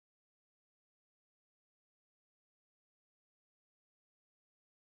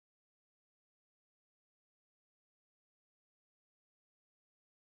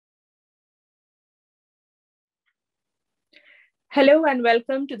Hello and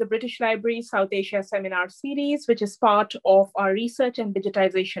welcome to the British Library South Asia Seminar Series, which is part of our research and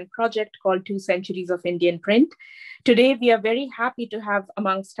digitization project called 2 Centuries of Indian Print. Today, we are very happy to have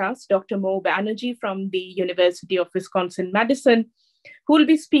amongst us Dr. Mou Banerjee from the University of Wisconsin-Madison, who will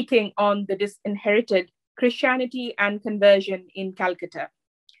be speaking on the Disinherited, Christianity and Conversion in Calcutta.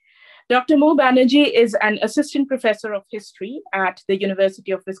 Dr. Mou Banerjee is an assistant professor of history at the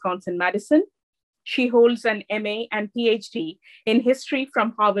University of Wisconsin-Madison. She holds an MA and PhD in history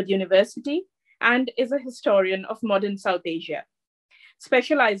from Harvard University and is a historian of modern South Asia,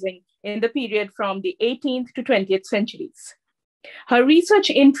 specializing in the period from the 18th to 20th centuries. Her research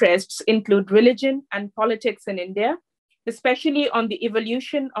interests include religion and politics in India, especially on the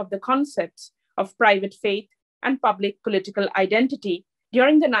evolution of the concepts of private faith and public political identity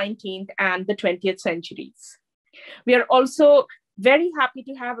during the 19th and the 20th centuries. We are also very happy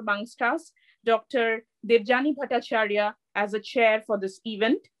to have amongst us Dr. Debjani Bhattacharya as a chair for this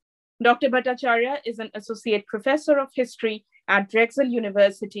event. Dr. Bhattacharya is an associate professor of history at Drexel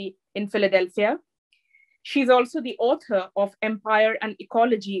University in Philadelphia. She's also the author of Empire and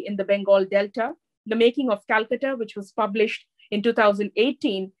Ecology in the Bengal Delta, The Making of Calcutta, which was published in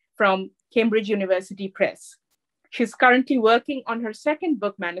 2018 from Cambridge University Press. She's currently working on her second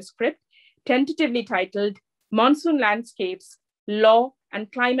book manuscript, tentatively titled Monsoon Landscapes, Law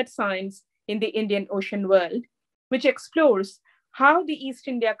and Climate Science in the Indian Ocean World, which explores how the East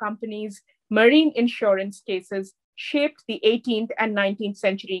India Company's marine insurance cases shaped the 18th and 19th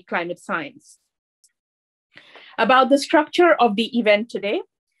century climate science. About the structure of the event today,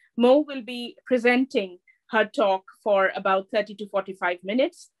 Mou will be presenting her talk for about 30 to 45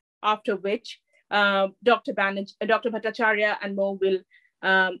 minutes, after which Dr. Bhattacharya and Mou will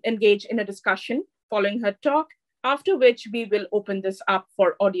engage in a discussion following her talk, after which we will open this up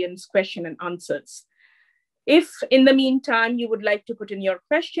for audience question and answers. If in the meantime you would like to put in your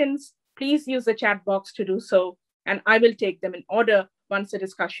questions, please use the chat box to do so, and I will take them in order once the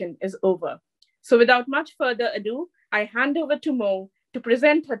discussion is over. So without much further ado, I hand over to Mou to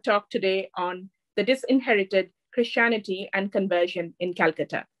present her talk today on the Disinherited, Christianity and Conversion in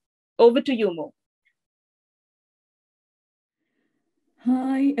Calcutta. Over to you, Mou.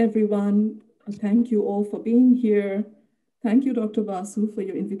 Hi, everyone. Thank you all for being here. Thank you, Dr. Basu, for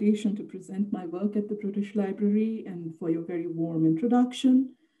your invitation to present my work at the British Library and for your very warm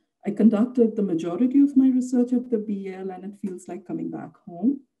introduction. I conducted the majority of my research at the BL and it feels like coming back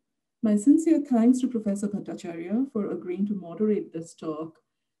home. My sincere thanks to Professor Bhattacharya for agreeing to moderate this talk.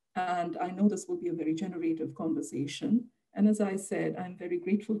 And I know this will be a very generative conversation. And as I said, I'm very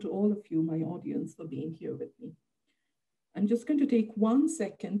grateful to all of you, my audience, for being here with me. I'm just going to take 1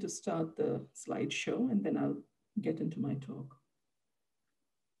 second to start the slideshow and then I'll get into my talk.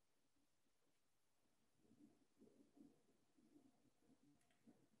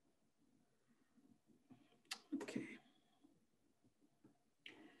 Okay.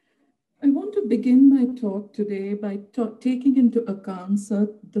 I want to begin my talk today by taking into account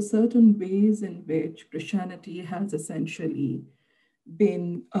the certain ways in which Christianity has essentially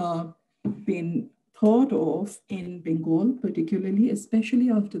been thought of in Bengal, particularly,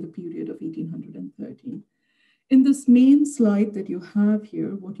 especially after the period of 1813. In this main slide that you have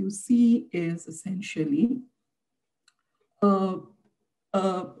here, what you see is essentially a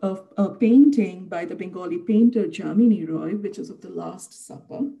painting by the Bengali painter Jamini Roy, which is of the Last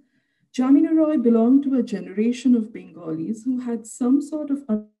Supper. Jamini Roy belonged to a generation of Bengalis who had some sort of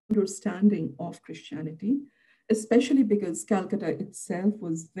understanding of Christianity, especially because Calcutta itself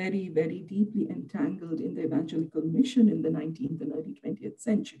was very, very deeply entangled in the evangelical mission in the 19th and early 20th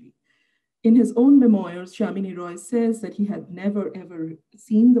century. In his own memoirs, Jamini Roy says that he had never, ever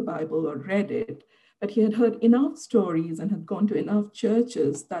seen the Bible or read it, but he had heard enough stories and had gone to enough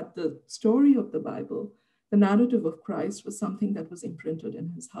churches that the story of the Bible, the narrative of Christ, was something that was imprinted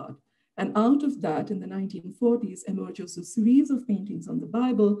in his heart. And out of that, in the 1940s, emerges a series of paintings on the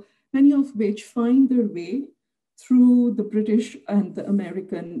Bible, many of which find their way through the British and the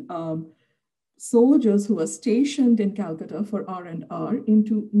American soldiers who were stationed in Calcutta for R&R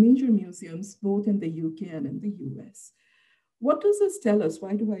into major museums, both in the UK and in the US. What does this tell us?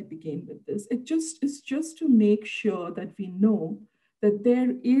 Why do I begin with this? It's just to make sure that we know that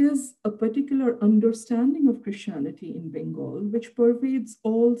there is a particular understanding of Christianity in Bengal, which pervades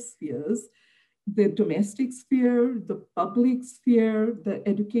all spheres, the domestic sphere, the public sphere, the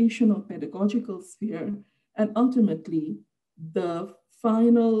educational pedagogical sphere, and ultimately the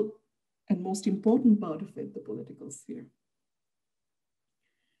final and most important part of it, the political sphere.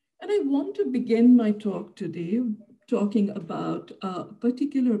 And I want to begin my talk today talking about a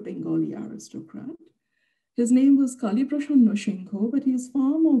particular Bengali aristocrat His name was Kaliprashan Nosingho, but he is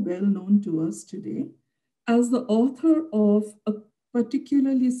far more well known to us today as the author of a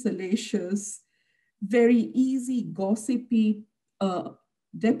particularly salacious, very easy, gossipy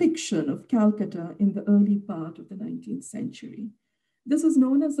depiction of Calcutta in the early part of the 19th century. This is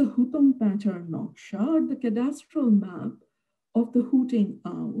known as the Hutom Pachar Noksha, the cadastral map of the hooting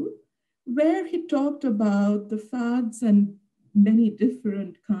owl, where he talked about the fads and many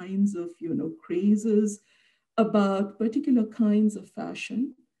different kinds of, crazes about particular kinds of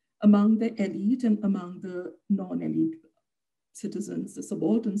fashion among the elite and among the non-elite citizens, the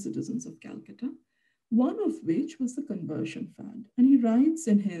subaltern citizens of Calcutta, one of which was the conversion fad. And he writes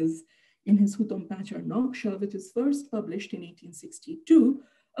in his Hutom Pachar Noksha, which is first published in 1862,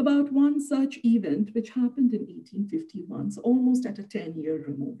 about one such event which happened in 1851, so almost at a 10-year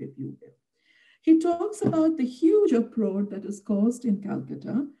remove, if you will. He talks about the huge uproar that is caused in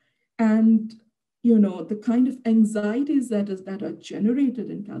Calcutta and the kind of anxieties that are generated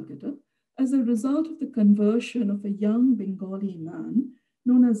in Calcutta as a result of the conversion of a young Bengali man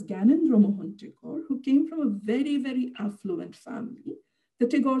known as Gyanendramohan Tagore, who came from a very, very affluent family. The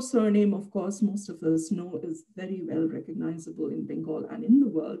Tagore surname, of course, most of us know is very well recognizable in Bengal and in the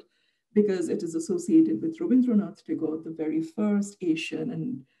world because it is associated with Rabindranath Tagore, the very first Asian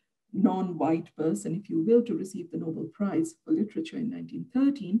and non-white person, if you will, to receive the Nobel Prize for Literature in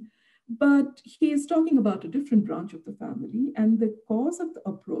 1913. But he is talking about a different branch of the family, and the cause of the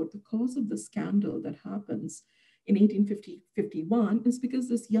uproar, the cause of the scandal that happens in 1851 is because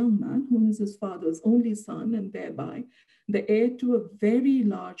this young man, whom is his father's only son and thereby the heir to a very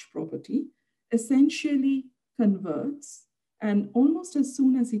large property, essentially converts. And almost as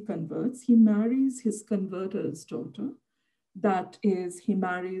soon as he converts, he marries his converter's daughter. That is, he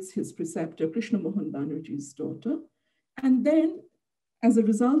marries his preceptor, Krishnamohan Banerjee's daughter. And then, as a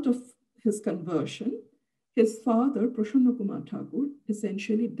result of his conversion, his father, Prosonnocoomar Tagore,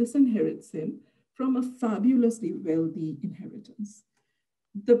 essentially disinherits him from a fabulously wealthy inheritance.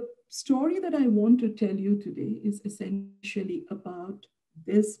 The story that I want to tell you today is essentially about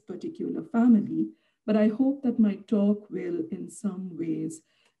this particular family, but I hope that my talk will in some ways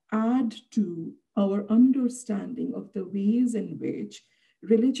add to our understanding of the ways in which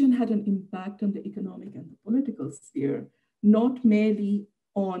religion had an impact on the economic and the political sphere, not merely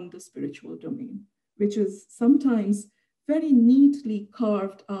on the spiritual domain, which is sometimes very neatly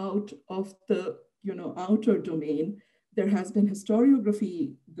carved out of the outer domain. There has been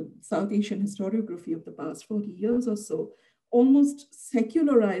historiography, the South Asian historiography of the past 40 years or so, almost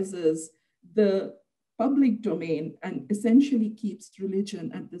secularizes the public domain and essentially keeps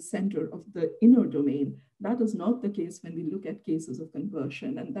religion at the center of the inner domain. That is not the case when we look at cases of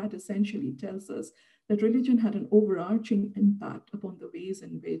conversion. And that essentially tells us that religion had an overarching impact upon the ways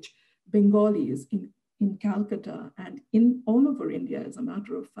in which Bengalis in Calcutta and in all over India, as a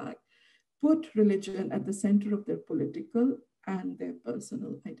matter of fact, put religion at the center of their political and their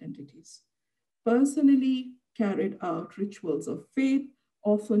personal identities. Personally carried out rituals of faith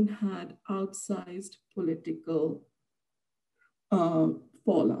often had outsized political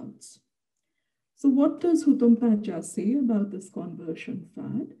fallouts. So what does Hutom Pachar say about this conversion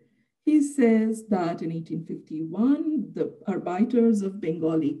fad? He says that in 1851, the arbiters of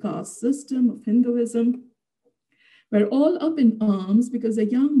Bengali caste system of Hinduism were all up in arms because a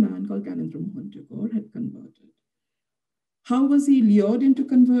young man called Gyanendramohan Tagore had converted. How was he lured into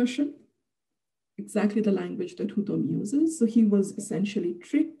conversion? Exactly the language that Hutom uses. So he was essentially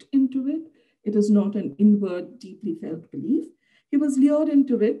tricked into it. It is not an inward, deeply felt belief. He was lured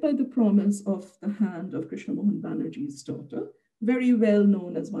into it by the promise of the hand of Krishnamohan Banerjee's daughter, very well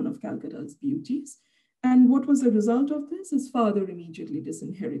known as one of Calcutta's beauties. And what was the result of this? His father immediately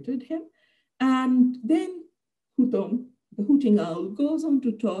disinherited him. And then Hutom, the hooting owl, goes on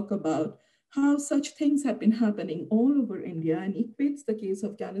to talk about how such things have been happening all over India and equates the case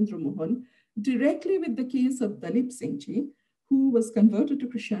of Gyanendramohan directly with the case of Dalip Singh Ji, who was converted to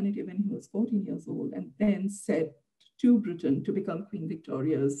Christianity when he was 14 years old and then set to Britain to become Queen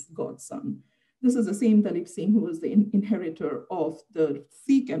Victoria's godson. This is the same Dalip Singh who was the inheritor of the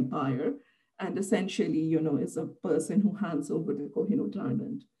Sikh Empire and essentially, is a person who hands over the Kohinoor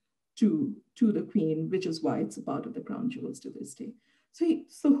diamond to the Queen, which is why it's a part of the crown jewels to this day.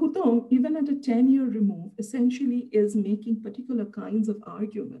 So Hutom, even at a 10-year remove, essentially is making particular kinds of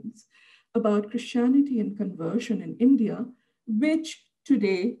arguments about Christianity and conversion in India, which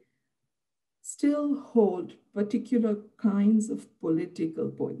today still hold particular kinds of political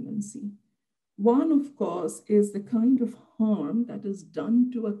poignancy. One, of course, is the kind of harm that is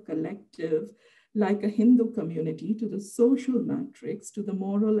done to a collective like a Hindu community, to the social matrix, to the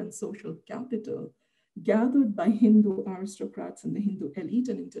moral and social capital gathered by Hindu aristocrats and the Hindu elite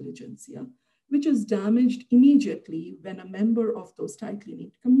and intelligentsia, which is damaged immediately when a member of those tightly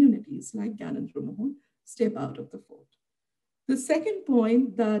knit communities like Gyanendramohan step out of the fold. The second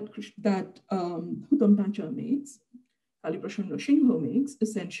point that Hutom makes, Kaliprashan makes,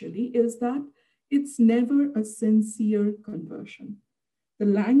 essentially, is that it's never a sincere conversion. The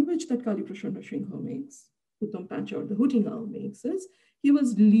language that Kaliprashan makes, Hutom or the Hooting makes, is he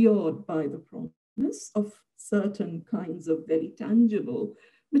was lured by the promise of certain kinds of very tangible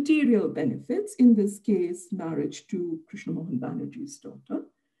material benefits, in this case, marriage to Krishnamohan Banerjee's daughter.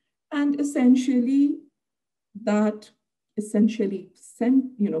 And essentially, that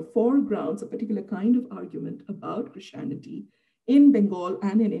foregrounds a particular kind of argument about Christianity in Bengal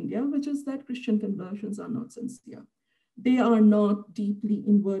and in India, which is that Christian conversions are not sincere. They are not deeply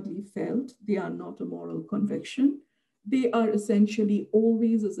inwardly felt. They are not a moral conviction. They are essentially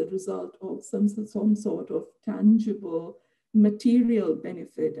always as a result of some sort of tangible material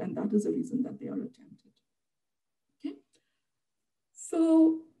benefit, and that is the reason that they are attempted. Okay,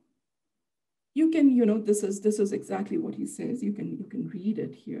 so you can, this is exactly what he says. You can read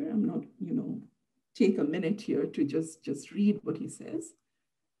it here. I'm not, take a minute here to just read what he says.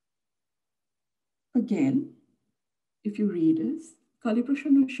 Again, if you read this,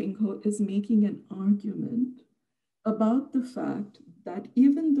 Kaliprashan is making an argument about the fact that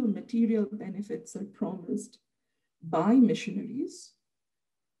even though material benefits are promised by missionaries,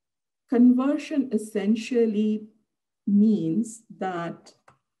 conversion essentially means that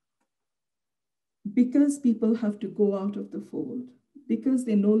because people have to go out of the fold, because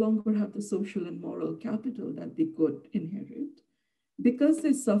they no longer have the social and moral capital that they could inherit, because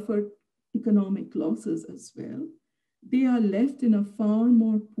they suffered economic losses as well, they are left in a far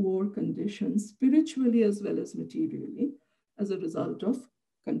more poor condition, spiritually as well as materially, as a result of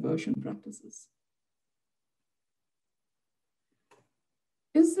conversion practices.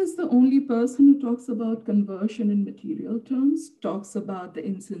 Is this the only person who talks about conversion in material terms, talks about the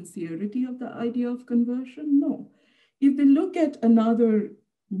insincerity of the idea of conversion? No. If we look at another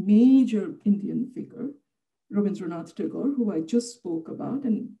major Indian figure, Rabindranath Tagore, who I just spoke about,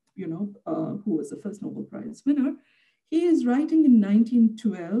 and who was the first Nobel Prize winner, he is writing in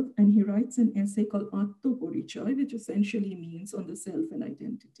 1912, and he writes an essay called Atmaporichaya, which essentially means on the self and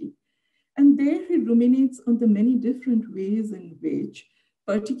identity. And there he ruminates on the many different ways in which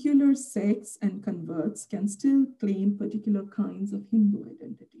particular sects and converts can still claim particular kinds of Hindu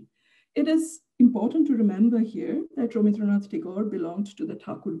identity. It is important to remember here that Rabindranath Tagore belonged to the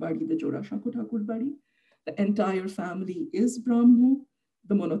Thakur Badi, the Jorashako Thakur Badi. The entire family is Brahmo,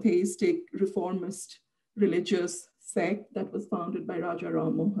 the monotheistic reformist religious sect that was founded by Raja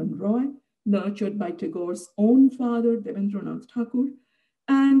Ram Mohan Roy, nurtured by Tagore's own father, Devendranath Thakur,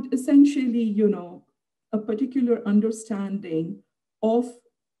 and essentially, a particular understanding of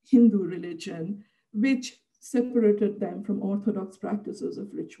Hindu religion, which separated them from orthodox practices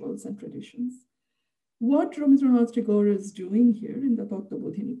of rituals and traditions. What Rabindranath Tagore is doing here in the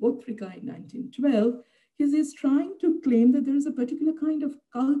Tattvabodhini Potrika in 1912 is he's trying to claim that there is a particular kind of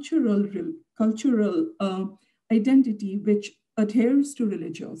cultural identity which adheres to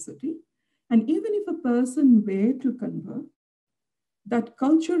religiosity. And even if a person were to convert, that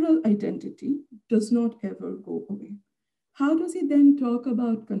cultural identity does not ever go away. How does he then talk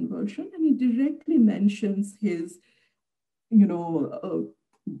about conversion? And he directly mentions his,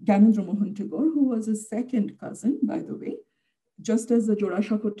 Gyanendramohan Tagore, who was his second cousin, by the way. Just as the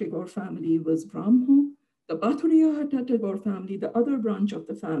Jorashako Tagore family was Brahmo, the Pathuriaghata Tagore family, the other branch of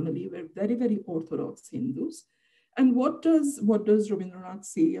the family, were very, very orthodox Hindus. And what does Rabindranath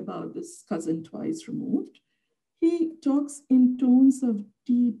say about this cousin twice removed? He talks in tones of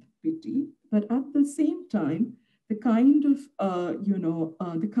deep pity, but at the same time, the kind of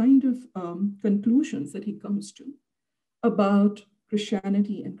conclusions that he comes to about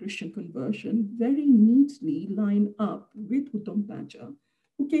Christianity and Christian conversion very neatly line up with Hutom Pacha,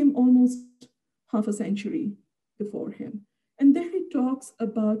 who came almost half a century before him. And there he talks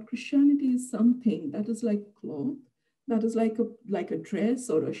about Christianity is something that is like cloth, that is like a dress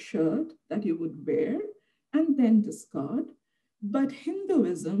or a shirt that you would wear and then discard. But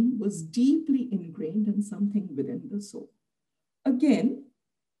Hinduism was deeply ingrained in something within the soul. Again,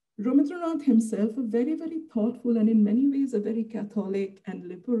 Rabindranath himself, a very, very thoughtful and in many ways a very Catholic and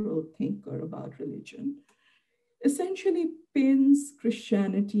liberal thinker about religion, essentially pins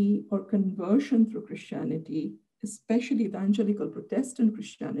Christianity or conversion through Christianity, especially evangelical Protestant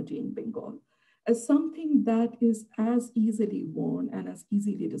Christianity in Bengal, as something that is as easily worn and as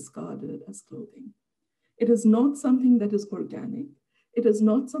easily discarded as clothing. It is not something that is organic. It is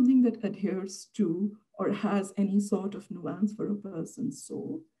not something that adheres to or has any sort of nuance for a person's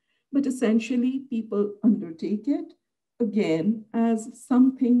soul, but essentially people undertake it, again, as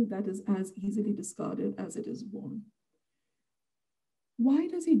something that is as easily discarded as it is born. Why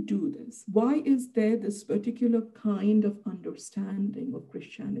does he do this? Why is there this particular kind of understanding of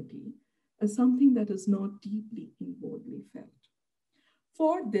Christianity as something that is not deeply inwardly felt?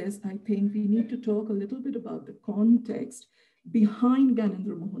 For this, I think we need to talk a little bit about the context behind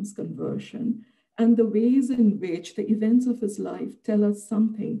Gyanendramohan's conversion and the ways in which the events of his life tell us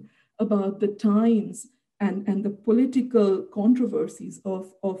something about the times and the political controversies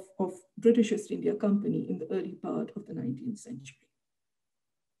of British East India Company in the early part of the 19th century.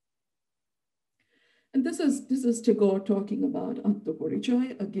 And this is Tagore talking about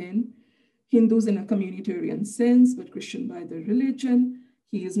Atthaporichai, again, Hindus in a communitarian sense, but Christian by their religion.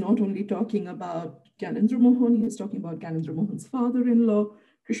 He is not only talking about Gyanendramohan, he is talking about Gyanendramohan's father-in-law,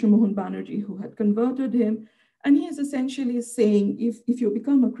 Krishnamohan Banerjee, who had converted him. And he is essentially saying, if you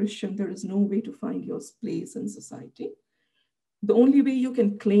become a Christian, there is no way to find your place in society. The only way you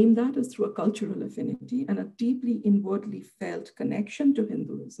can claim that is through a cultural affinity and a deeply inwardly felt connection to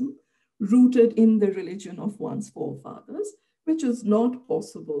Hinduism, rooted in the religion of one's forefathers, which is not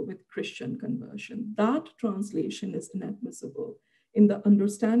possible with Christian conversion. That translation is inadmissible in the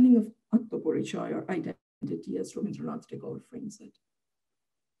understanding of Atthaporichai, or identity, as Rabindranath Tagore frames it.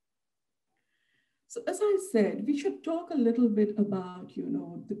 So as I said, we should talk a little bit about,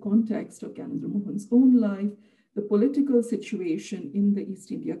 the context of Gyanendramohan's own life, the political situation in the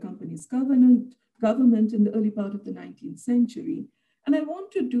East India Company's government in the early part of the 19th century. And I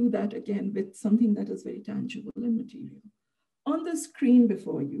want to do that again with something that is very tangible and material. On the screen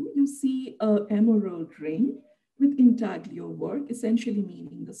before you, you see an emerald ring with intaglio work, essentially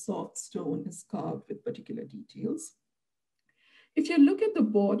meaning the soft stone is carved with particular details. If you look at the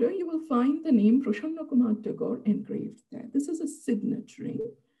border, you will find the name Prosonnocoomar Tagore engraved there. This is a signet ring,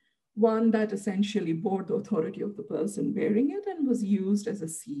 one that essentially bore the authority of the person wearing it and was used as a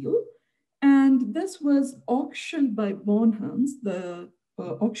seal. And this was auctioned by Bonhams, the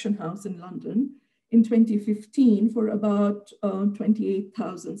auction house in London, in 2015 for about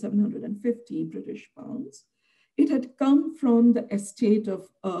 28,750 British pounds. It had come from the estate of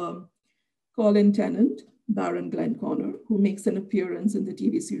Colin Tennant, Baron Glenconner, who makes an appearance in the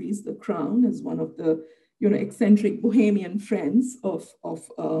TV series The Crown as one of the eccentric bohemian friends of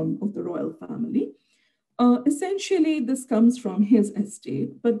the royal family. Essentially, this comes from his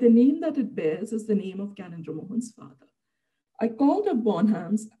estate, but the name that it bears is the name of Gyanendramohan's father. I called up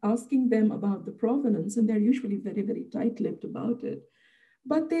Bonhams, asking them about the provenance, and they're usually very, very tight-lipped about it.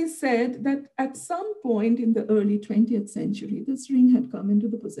 But they said that at some point in the early 20th century, this ring had come into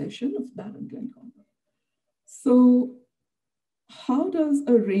the possession of Baron Glenconner. So how does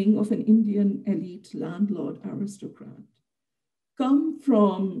a ring of an Indian elite landlord aristocrat come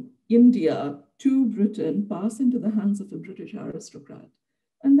from India to Britain, pass into the hands of a British aristocrat,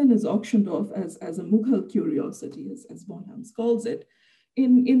 and then is auctioned off as a Mughal curiosity, as Bonhams calls it,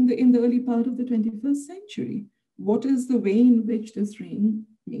 in the early part of the 21st century? What is the way in which this ring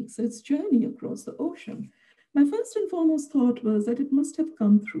makes its journey across the ocean? My first and foremost thought was that it must have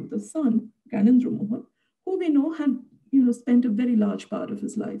come through the son, Gyanendramohan, who we know had spent a very large part of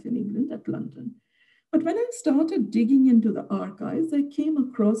his life in England at London. But when I started digging into the archives, I came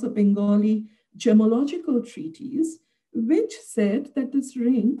across a Bengali gemological treatise which said that this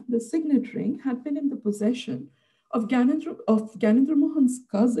ring, the signet ring, had been in the possession of Gyanendramohan's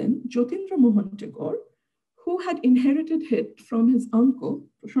cousin, Jatindramohan Tagore, who had inherited it from his uncle,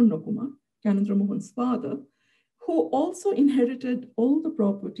 Prosonnocoomar, Gyanendramohan's father, who also inherited all the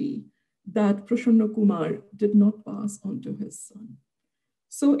property that Prosonnocoomar did not pass on to his son.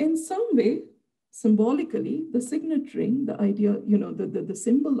 So in some way, symbolically, the signet ring, the idea, the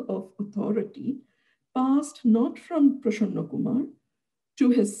symbol of authority, passed not from Prosonnocoomar to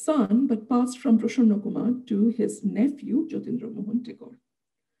his son, but passed from Prosonnocoomar to his nephew, Jatindramohan Tagore.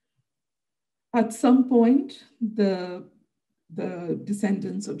 At some point, the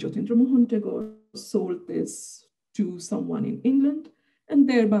descendants of Jatindramohan Tagore sold this to someone in England, and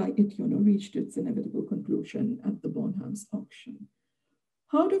thereby it reached its inevitable conclusion at the Bonhams auction.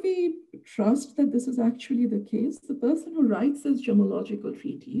 How do we trust that this is actually the case? The person who writes this gemological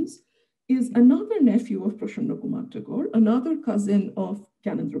treatise is another nephew of Prosonnocoomar Tagore, another cousin of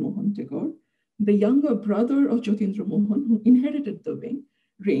Gyanendramohan Tagore, the younger brother of Jatindramohan, who inherited the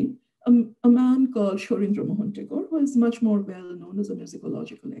ring, a man called Shorindramohan Tagore, who is much more well known as a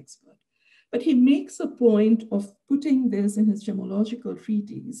musicological expert. But he makes a point of putting this in his gemological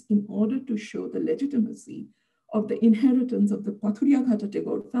treatise in order to show the legitimacy of the inheritance of the Pathuriaghata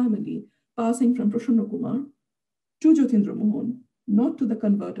Tagore family passing from Prosonnocoomar to Jatindramohan, not to the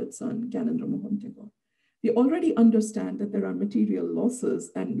converted son, Gyanendramohan Tagore. We already understand that there are material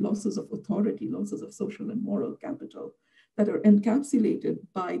losses and losses of authority, losses of social and moral capital that are encapsulated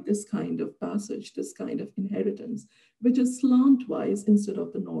by this kind of passage, this kind of inheritance, which is slantwise instead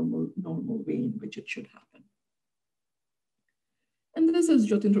of the normal way in which it should happen. And this is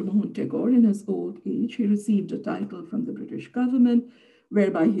Jatindramohan Tagore in his old age. He received a title from the British government,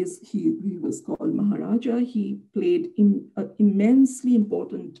 whereby he was called Maharaja. He played an immensely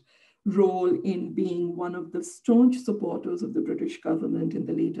important role in being one of the staunch supporters of the British government in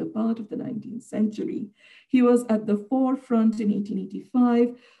the later part of the 19th century. He was at the forefront in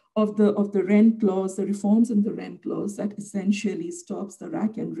 1885 of the rent laws, the reforms in the rent laws that essentially stops the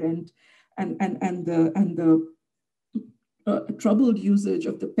rack and rent and the troubled usage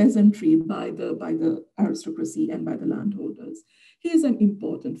of the peasantry by the aristocracy and by the landholders. He is an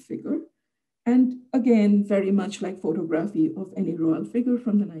important figure. And again, very much like photography of any royal figure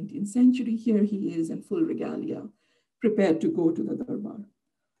from the 19th century, here he is in full regalia, prepared to go to the Darbar.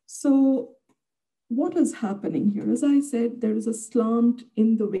 So what is happening here? As I said, there is a slant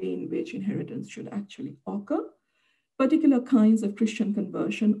in the way in which inheritance should actually occur. Particular kinds of Christian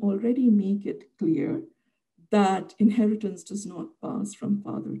conversion already make it clear that inheritance does not pass from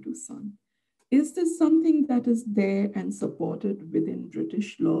father to son. Is this something that is there and supported within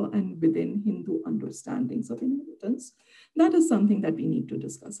British law and within Hindu understandings of inheritance? That is something that we need to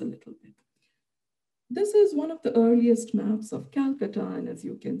discuss a little bit. This is one of the earliest maps of Calcutta, and as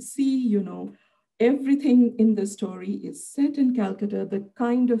you can see, everything in the story is set in Calcutta. The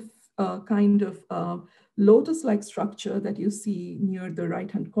kind of lotus-like structure that you see near the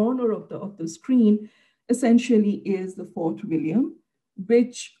right-hand corner of the screen essentially is the Fort William,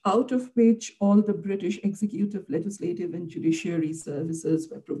 out of which all the British executive, legislative, and judiciary services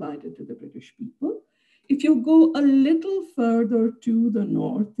were provided to the British people. If you go a little further to the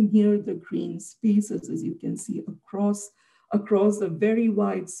north, near the green spaces, as you can see across the very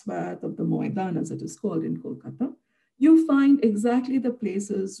wide swath of the Maidan, as it is called in Calcutta, you find exactly the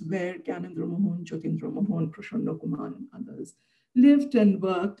places where Gyanendramohan, Jatindramohan, Prosonnocoomar, and others lived and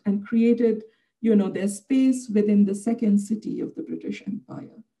worked and created their space within the second city of the British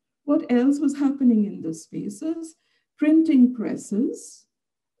Empire. What else was happening in those spaces? Printing presses,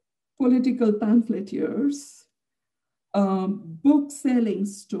 political pamphleteers, book-selling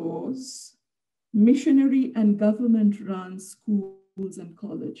stores, missionary and government-run schools and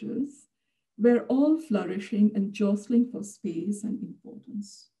colleges were all flourishing and jostling for space and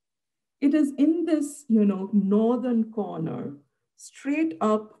importance. It is in this, northern corner, straight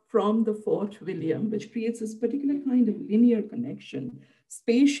up from the Fort William, which creates this particular kind of linear connection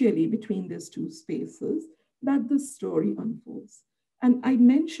spatially between these two spaces, that the story unfolds. And I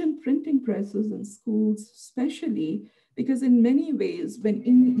mentioned printing presses in schools, especially because in many ways,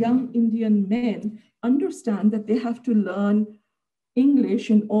 when young Indian men understand that they have to learn English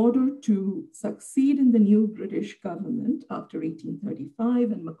in order to succeed in the new British government after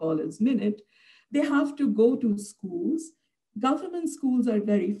 1835 and Macaulay's Minute, they have to go to schools. Government schools are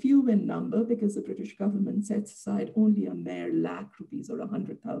very few in number because the British government sets aside only a mere lakh rupees or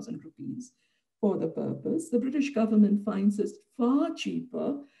 100,000 rupees for the purpose. The British government finds it far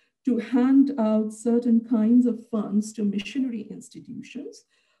cheaper to hand out certain kinds of funds to missionary institutions,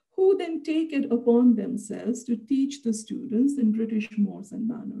 who then take it upon themselves to teach the students in British mores and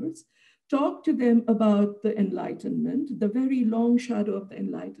manners, talk to them about the Enlightenment, the very long shadow of the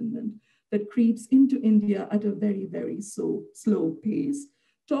Enlightenment that creeps into India at a very, very slow pace,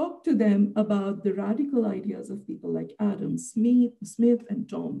 talk to them about the radical ideas of people like Adam Smith and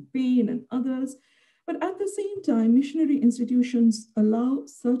Tom Paine and others. But at the same time, missionary institutions allow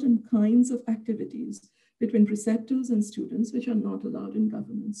certain kinds of activities between preceptors and students, which are not allowed in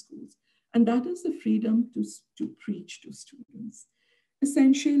government schools. And that is the freedom to preach to students.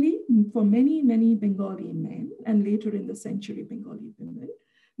 Essentially, for many, many Bengali men, and later in the century, Bengali women,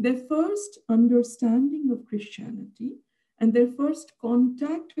 their first understanding of Christianity and their first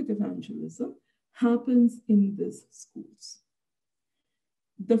contact with evangelism happens in these schools.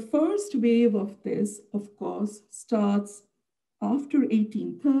 The first wave of this, of course, starts after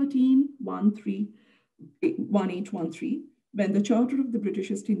 1813, 1813, when the Charter of the British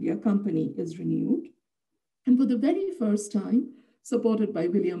East India Company is renewed. And for the very first time, supported by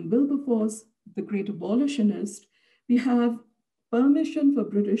William Wilberforce, the great abolitionist, we have permission for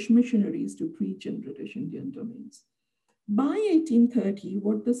British missionaries to preach in British Indian domains. By 1830,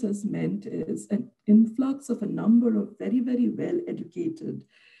 what this has meant is an influx of a number of very, very well-educated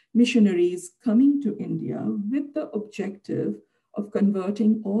missionaries coming to India with the objective of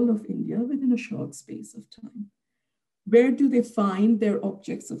converting all of India within a short space of time. Where do they find their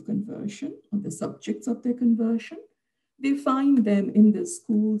objects of conversion or the subjects of their conversion? They find them in the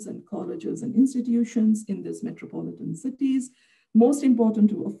schools and colleges and institutions in these metropolitan cities, most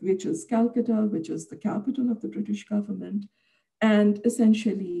important of which is Calcutta, which is the capital of the British government, and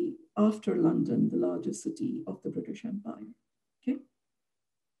essentially after London, the largest city of the British Empire, okay?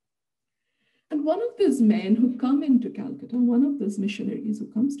 And one of these men who come into Calcutta, one of those missionaries who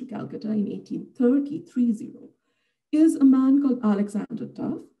comes to Calcutta in 1830, is a man called Alexander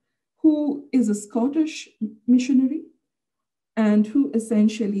Duff, who is a Scottish missionary and who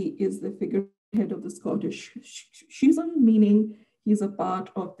essentially is the figurehead of the Scottish schism, meaning he's a part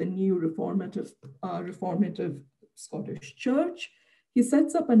of the new reformative Scottish Church. He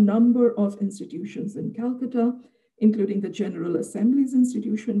sets up a number of institutions in Calcutta, including the General Assembly's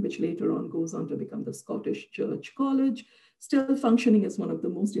institution, which later on goes on to become the Scottish Church College, still functioning as one of the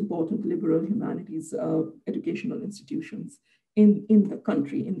most important liberal humanities educational institutions in the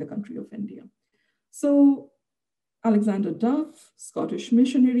country of India. So Alexander Duff, Scottish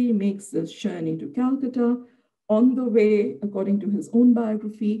missionary, makes this journey to Calcutta. On the way, according to his own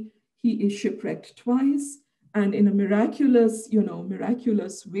biography, he is shipwrecked twice. And in a miraculous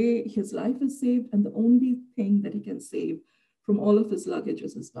way, his life is saved. And the only thing that he can save from all of his luggage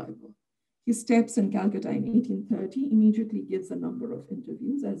is his Bible. He steps in Calcutta in 1830, immediately gives a number of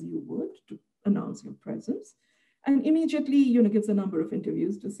interviews, as you would, to announce your presence. And immediately, gives a number of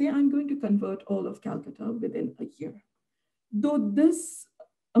interviews to say, I'm going to convert all of Calcutta within a year. Though this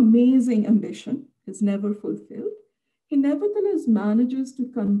amazing ambition is never fulfilled, he nevertheless manages to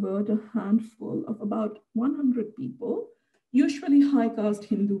convert a handful of about 100 people, usually high caste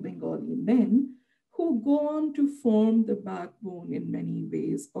Hindu Bengali men, who go on to form the backbone in many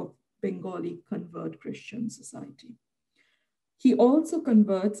ways of Bengali convert Christian society. He also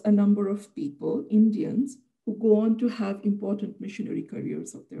converts a number of people, Indians, who go on to have important missionary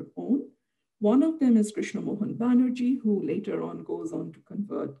careers of their own. One of them is Krishnamohan Banerjee, who later on goes on to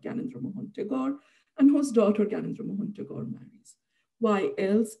convert Gyanendramohan Tagore, and whose daughter Gyanendramohan Tagore marries. Why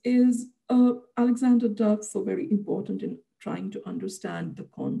else is Alexander Duff so very important in trying to understand the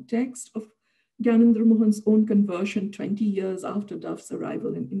context of Gyanendramohan's own conversion 20 years after Duff's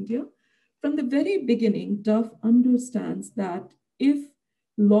arrival in India? From the very beginning, Duff understands that if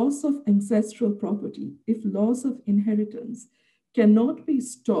loss of ancestral property, if loss of inheritance cannot be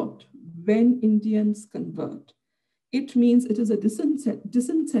stopped when Indians convert, it means it is a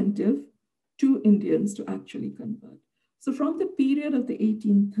disincentive to Indians to actually convert. So from the period of the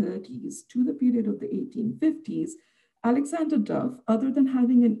 1830s to the period of the 1850s, Alexander Duff, other than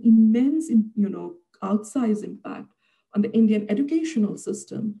having an immense, outsized impact on the Indian educational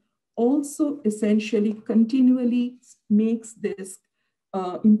system, also essentially continually makes this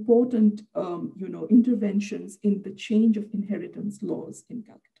important, interventions in the change of inheritance laws in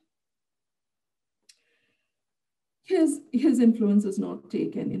Calcutta. His influence is not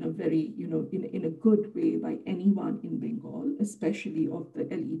taken in a very, in a good way by anyone in Bengal, especially of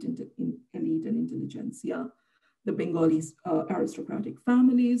the elite and intelligentsia, the Bengali aristocratic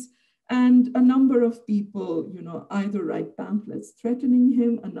families, and a number of people, either write pamphlets threatening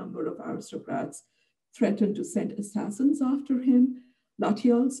him. A number of aristocrats threaten to send assassins after him,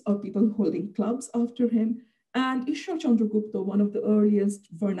 Lathials, or people holding clubs after him. And Ishwar Chandragupta, one of the earliest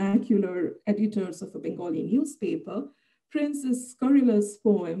vernacular editors of a Bengali newspaper, prints this scurrilous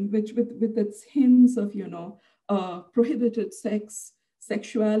poem, which with its hints of, prohibited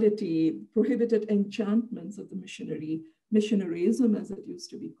sexuality, prohibited enchantments of the missionaryism, as it used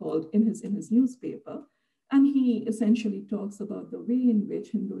to be called, in his newspaper. And he essentially talks about the way in which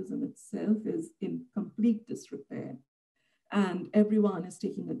Hinduism itself is in complete disrepair. And everyone is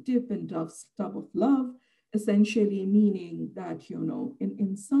taking a dip in Duff's tub of love, essentially meaning that,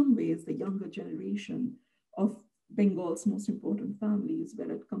 in some ways, the younger generation of Bengal's most important families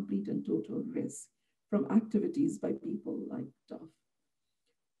were at complete and total risk from activities by people like Duff.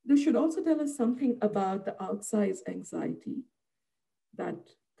 This should also tell us something about the outsized anxiety that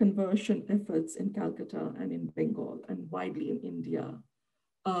conversion efforts in Calcutta and in Bengal and widely in India,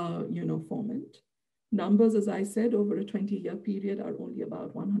 foment. Numbers, as I said, over a 20-year period are only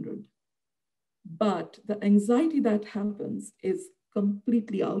about 100. But the anxiety that happens is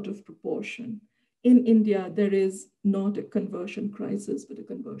completely out of proportion. In India, there is not a conversion crisis, but a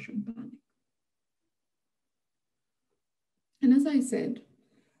conversion panic. And as I said,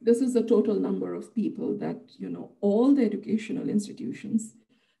 this is the total number of people that, all the educational institutions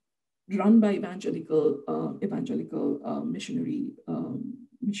run by evangelical missionary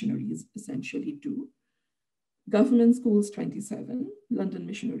missionaries essentially do. Government schools, 27, London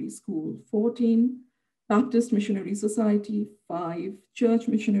Missionary School, 14, Baptist Missionary Society, 5, Church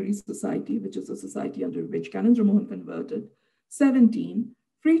Missionary Society, which is a society under which Gyanendramohan converted, 17,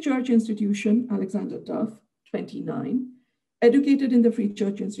 Free Church Institution, Alexander Duff, 29, educated in the Free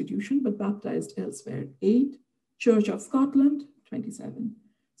Church Institution but baptized elsewhere, 8, Church of Scotland, 27.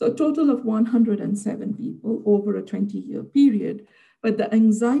 So a total of 107 people over a 20-year period, but the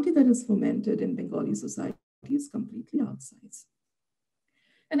anxiety that is fomented in Bengali society is completely outsized.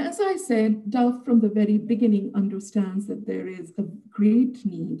 And as I said, Duff from the very beginning understands that there is a great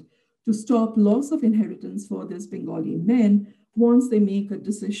need to stop loss of inheritance for these Bengali men once they make a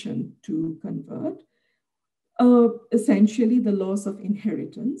decision to convert. Essentially, the loss of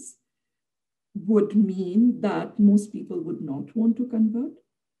inheritance would mean that most people would not want to convert.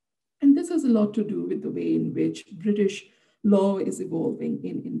 And this has a lot to do with the way in which British law is evolving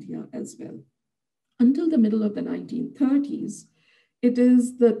in India as well. Until the middle of the 1930s, it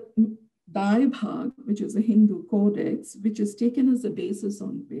is the Dai Bhag, which is a Hindu codex, which is taken as the basis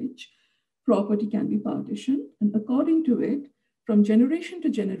on which property can be partitioned. And according to it, from generation to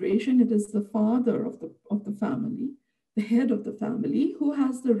generation, it is the father of the family, the head of the family, who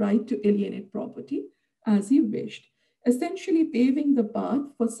has the right to alienate property as he wished, essentially paving the path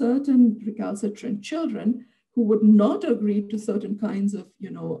for certain recalcitrant children who would not agree to certain kinds of,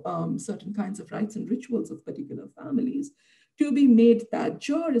 certain kinds of rites and rituals of particular families, to be made that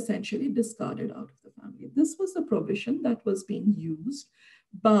jur, essentially discarded out of the family. This was a provision that was being used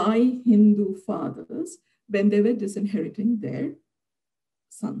by Hindu fathers when they were disinheriting their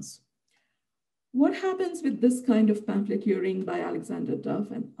sons. What happens with this kind of pamphleteering by Alexander Duff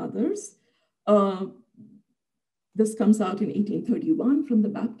and others? This comes out in 1831 from the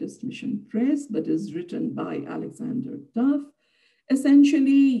Baptist Mission Press, but is written by Alexander Duff,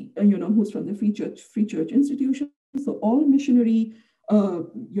 essentially, who's from the Free Church Institution. So all missionary,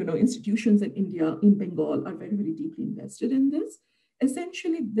 institutions in India, in Bengal, are very, very deeply invested in this.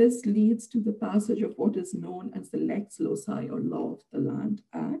 Essentially, this leads to the passage of what is known as the Lex Loci, or Law of the Land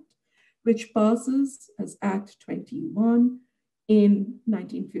Act, which passes as Act 21 in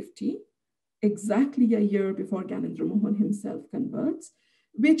 1950, exactly a year before Gyanendramohan himself converts,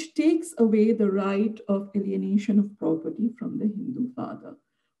 which takes away the right of alienation of property from the Hindu father.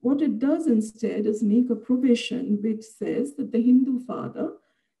 What it does instead is make a provision which says that the Hindu father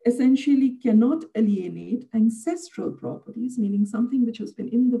essentially cannot alienate ancestral properties, meaning something which has been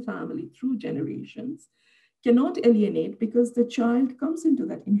in the family through generations, cannot alienate because the child comes into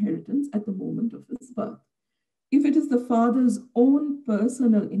that inheritance at the moment of his birth. If it is the father's own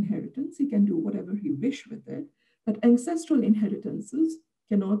personal inheritance, he can do whatever he wishes with it, but ancestral inheritances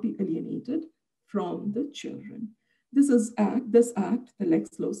cannot be alienated from the children. This act, the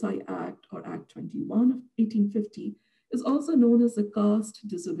Lex Loci Act, or Act 21 of 1850, is also known as the Caste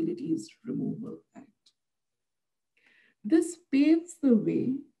Disabilities Removal Act. This paves the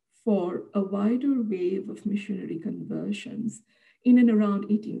way for a wider wave of missionary conversions in and around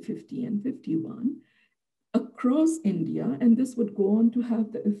 1850 and 51 across India, and this would go on to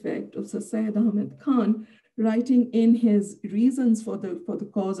have the effect of Sir Syed Ahmed Khan writing in his reasons for the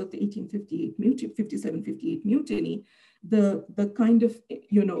cause of the 1857-58 mutiny, the kind of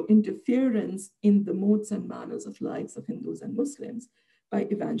interference in the modes and manners of lives of Hindus and Muslims by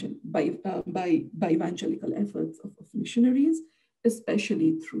evangelical efforts of missionaries,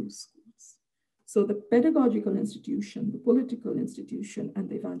 especially through schools. So the pedagogical institution, the political institution, and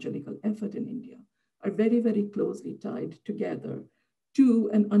the evangelical effort in India are very, very closely tied together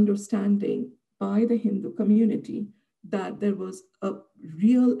to an understanding by the Hindu community that there was a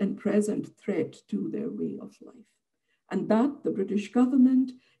real and present threat to their way of life. And that the British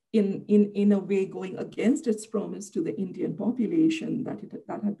government, in a way going against its promise to the Indian population that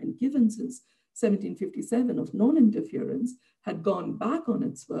had been given since 1757 of non-interference, had gone back on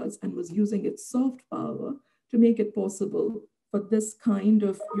its words and was using its soft power to make it possible for this kind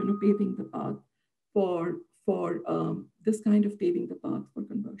of paving the path for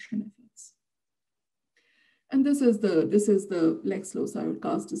conversion efforts. And this is the Lex Loci, or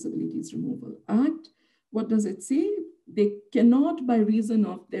Caste Disabilities Removal Act. What does it say? They cannot, by reason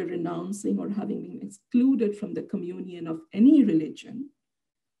of their renouncing or having been excluded from the communion of any religion,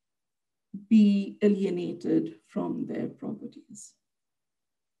 be alienated from their properties.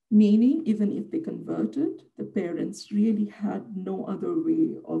 Meaning, even if they converted, the parents really had no other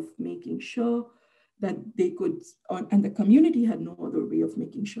way of making sure that they could, and the community had no other way of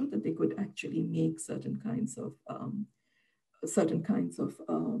making sure that they could actually make certain kinds of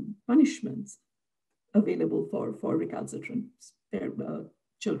punishments available for recalcitrant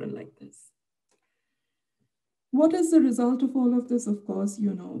children like this. What is the result of all of this? Of course,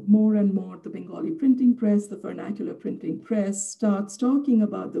 you know, more and more the Bengali printing press, the vernacular printing press starts talking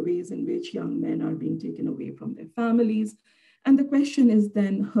about the ways in which young men are being taken away from their families. And the question is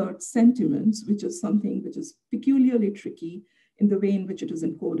then hurt sentiments, which is something which is peculiarly tricky in the way in which it is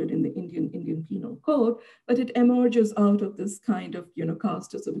encoded in the Indian Penal Code, but it emerges out of this kind of, you know,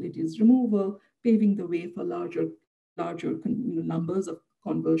 caste disabilities removal, paving the way for larger numbers of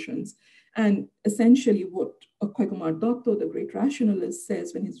conversions. And essentially what Akhoy Kumar Datta, the great rationalist,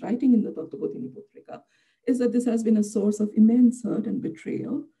 says when he's writing in the Tattvaboodhini Putrika is that this has been a source of immense hurt and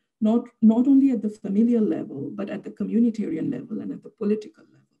betrayal, not only at the familial level, but at the communitarian level and at the political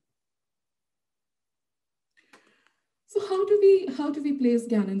level. So how do we place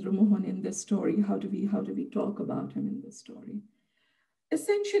Gyanendramohan in this story? How do we talk about him in this story?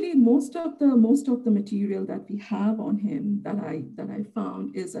 Essentially, most of the material that we have on him that I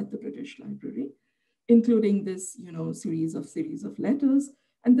found is at the British Library, including this, you know, series of letters.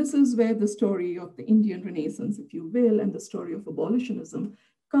 And this is where the story of the Indian Renaissance, if you will, and the story of abolitionism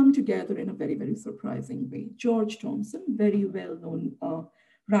come together in a very, very surprising way. George Thompson, very well-known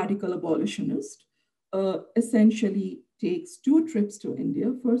radical abolitionist, essentially takes 2 trips to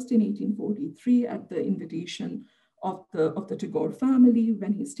India, first in 1843 at the invitation of the Tagore family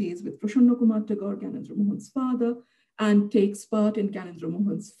when he stays with Prosonnocoomar Tagore, Gyanendramohan's father, and takes part in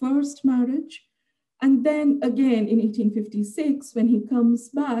Gyanendramohan's first marriage. And then again in 1856, when he comes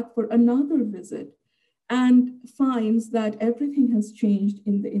back for another visit and finds that everything has changed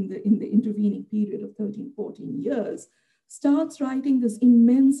in the intervening period of 13, 14 years, starts writing this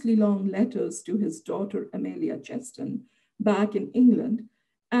immensely long letters to his daughter, Amelia Cheston, back in England.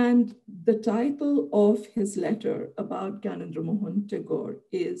 And the title of his letter about Gyanendramohan Tagore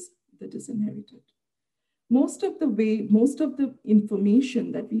is The Disinherited. Most of the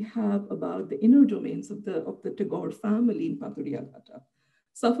information that we have about the inner domains of the Tagore family in Pathuriaghata,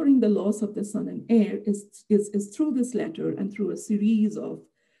 suffering the loss of the son and heir, is through this letter and through a series of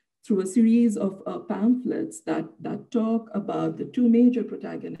pamphlets that talk about the 2 major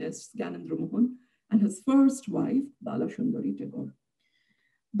protagonists, Gyanendramohan and his first wife, Balashundari Tagore.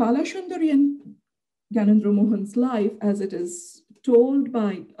 Balashundari and Gyanendramohan's life, as it is told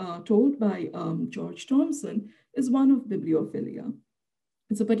by George Thompson, is one of bibliophilia.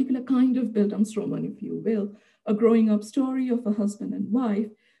 It's a particular kind of Bildungsroman, if you will, a growing up story of a husband and wife,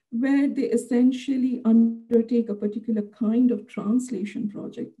 where they essentially undertake a particular kind of translation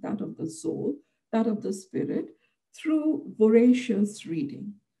project, that of the soul, that of the spirit, through voracious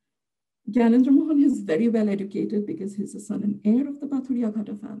reading. Gyanendramohan is very well educated because he's the son and heir of the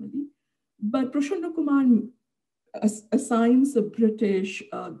Pathuriaghata family, but Prosonnocoomar assigns a British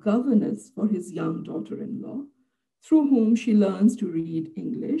governess for his young daughter-in-law, through whom she learns to read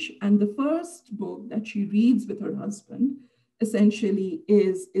English. And the first book that she reads with her husband essentially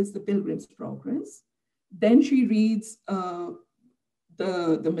is The Pilgrim's Progress. Then she reads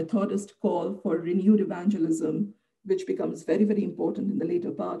the Methodist call for renewed evangelism, which becomes very, very important in the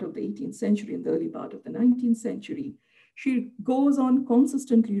later part of the 18th century and the early part of the 19th century. She goes on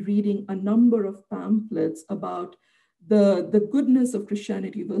consistently reading a number of pamphlets about the goodness of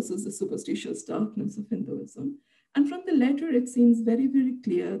Christianity versus the superstitious darkness of Hinduism. And from the letter, it seems very, very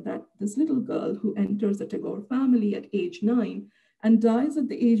clear that this little girl who enters the Tagore family at age 9 and dies at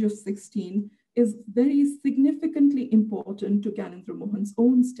the age of 16 is very significantly important to Gyanendramohan's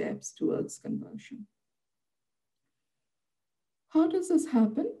own steps towards conversion. How does this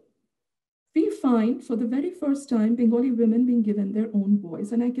happen? We find for the very first time Bengali women being given their own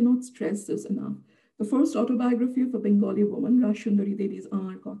voice, and I cannot stress this enough. The first autobiography of a Bengali woman, Rashundari Devi's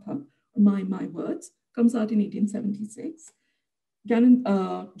Amar Kotha, My Words, comes out in 1876.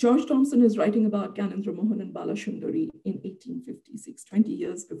 George Thompson is writing about Gyanendramohan and Balashundari in 1856, 20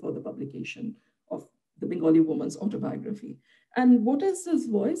 years before the publication of the Bengali woman's autobiography. And what is this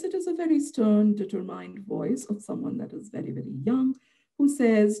voice? It is a very stern, determined voice of someone that is very, very young, who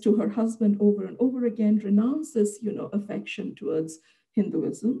says to her husband over and over again, renounce this, affection towards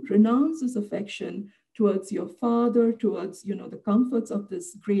Hinduism, renounce this affection towards your father, towards, the comforts of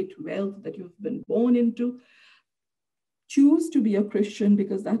this great wealth that you've been born into. Choose to be a Christian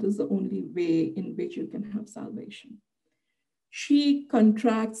because that is the only way in which you can have salvation. She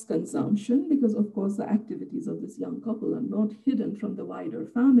contracts consumption because, of course, the activities of this young couple are not hidden from the wider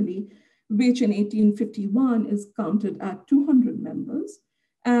family, which in 1851 is counted at 200 members.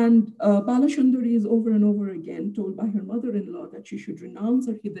 And Balashundari is over and over again told by her mother-in-law that she should renounce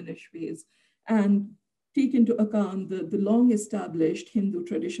her heathenish ways and take into account the long-established Hindu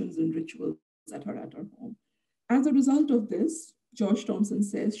traditions and rituals that are at her home. As a result of this, George Thompson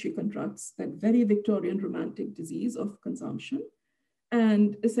says she contracts that very Victorian romantic disease of consumption.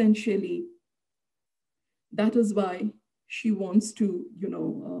 And essentially, that is why she wants to,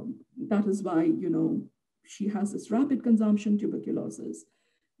 that is why, she has this rapid consumption, tuberculosis.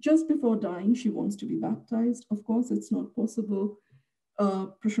 Just before dying, she wants to be baptized. Of course, it's not possible.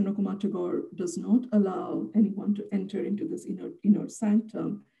 Prosonnocoomar Tagore does not allow anyone to enter into this inner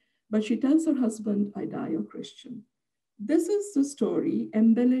sanctum, but she tells her husband, I die a Christian. This is the story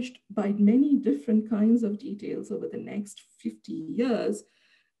embellished by many different kinds of details over the next 50 years,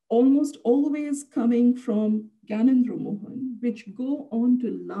 almost always coming from Gyanendramohan, which go on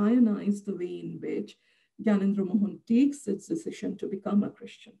to lionize the way in which Gyanendramohan takes its decision to become a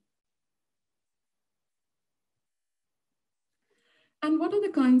Christian. And what are the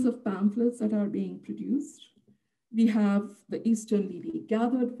kinds of pamphlets that are being produced? We have The Eastern Lily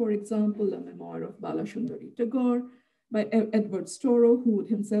Gathered, for example, a memoir of Balashundari Tagore by Edward Storrow, who would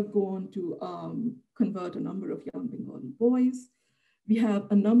himself go on to convert a number of young Bengali boys. We have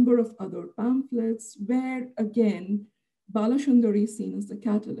a number of other pamphlets where, again, Balashundari is seen as the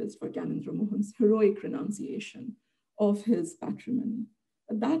catalyst for Gyanendramohan's heroic renunciation of his patrimony.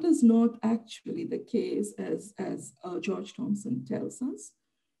 That is not actually the case as George Thompson tells us.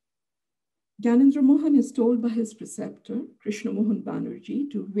 Gyanendramohan is told by his preceptor, Krishnamohan Banerjee,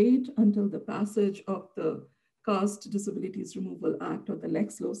 to wait until the passage of the Caste Disabilities Removal Act, or the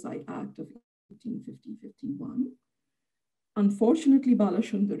Lex Loci Act of 1850-51. Unfortunately,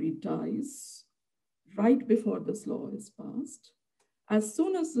 Balashundari dies right before this law is passed. As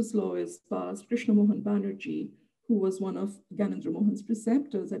soon as this law is passed, Krishnamohan Banerjee, who was one of Gyanendramohan's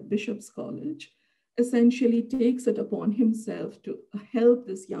preceptors at Bishop's College, essentially takes it upon himself to help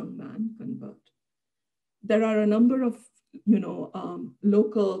this young man convert. There are a number of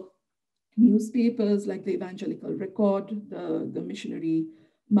local newspapers like the Evangelical Record, the missionary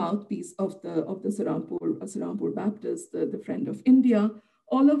mouthpiece of the Serampur Baptist, the Friend of India,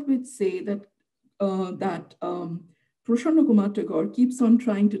 all of which say that Prosonnocoomar Tagore keeps on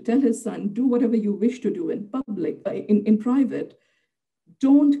trying to tell his son, do whatever you wish to do in public, in private,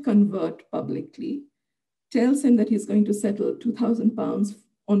 don't convert publicly. Tells him that he's going to settle £2,000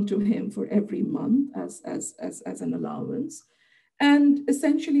 onto him for every month as an allowance, and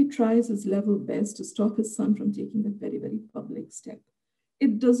essentially tries his level best to stop his son from taking that very, very public step.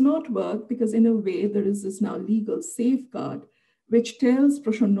 It does not work because, in a way, there is this now legal safeguard which tells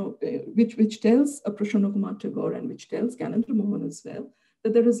Prosonnocoomar Tagore, and which tells Gyanendramohan as well,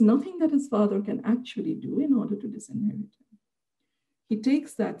 that there is nothing that his father can actually do in order to disinherit him. He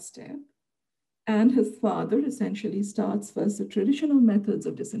takes that step, and his father essentially starts first the traditional methods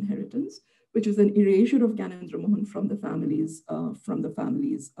of disinheritance, which is an erasure of Gyanendramohan from the family's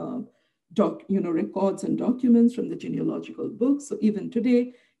records and documents, from the genealogical books. So even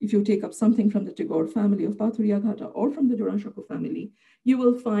today, if you take up something from the Tagore family of Pathuriaghata or from the Duranshako family, you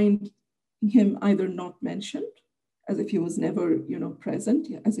will find him either not mentioned, as if he was never present,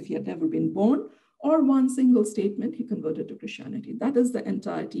 as if he had never been born, or one single statement, he converted to Christianity. That is the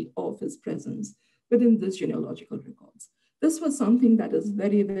entirety of his presence within these genealogical records. This was something that is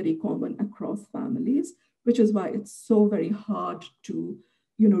very, very common across families, which is why it's so very hard to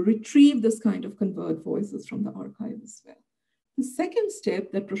retrieve this kind of convert voices from the archive as well. The second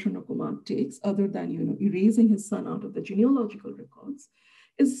step that Prosonnocoomar takes, other than erasing his son out of the genealogical records,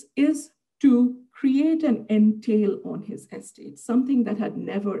 is to create an entail on his estate, something that had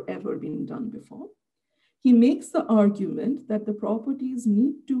never ever been done before. He makes the argument that the properties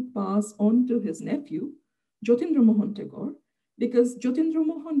need to pass on to his nephew, Jatindramohan Tagore, because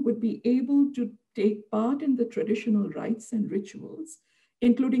Jatindramohan would be able to take part in the traditional rites and rituals,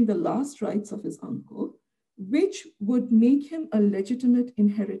 including the last rites of his uncle, which would make him a legitimate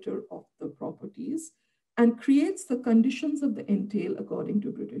inheritor of the properties and creates the conditions of the entail according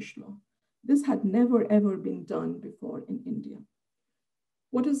to British law. This had never ever been done before in India.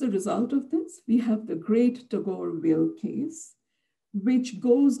 What is the result of this? We have the Great Tagore Will Case, which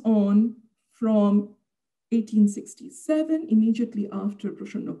goes on from 1867, immediately after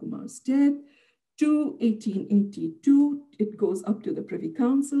Prosonnocumar's death, to 1882. It goes up to the Privy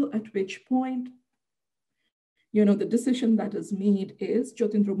Council, at which point, the decision that is made is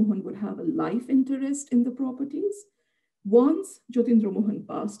Jatindramohan would have a life interest in the properties. Once Jatindramohan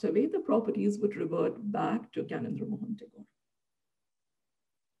passed away, the properties would revert back to Gyanendramohan Tagore.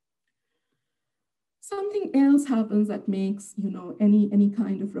 Something else happens that makes any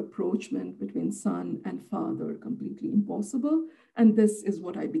kind of rapprochement between son and father completely impossible. And this is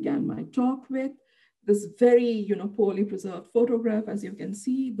what I began my talk with. This very poorly preserved photograph, as you can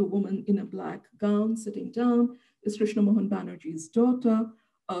see, the woman in a black gown sitting down, is Krishnamohan Banerjee's daughter,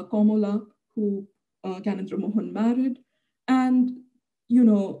 Kamala, who Gyanendramohan married. And, you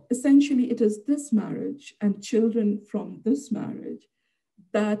know, essentially it is this marriage and children from this marriage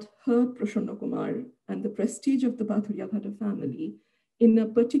that hurt Prosonnocoomar and the prestige of the Pathuriaghata family in a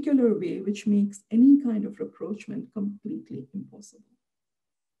particular way, which makes any kind of rapprochement completely impossible.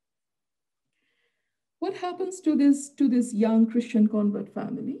 What happens to this young Christian convert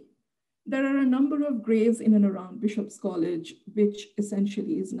family? There are a number of graves in and around Bishop's College, which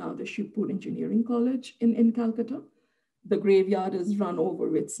essentially is now the Shivpur Engineering College in Calcutta. The graveyard is run over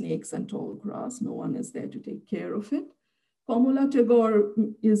with snakes and tall grass. No one is there to take care of it. Kamala Tagore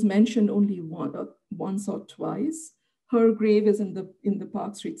is mentioned only once or twice. Her grave is in the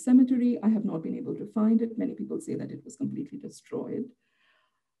Park Street Cemetery. I have not been able to find it. Many people say that it was completely destroyed.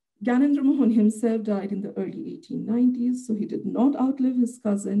 Gyanendramohan himself died in the early 1890s, so he did not outlive his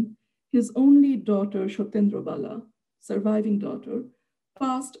cousin. His only daughter, Shotendrabala, surviving daughter,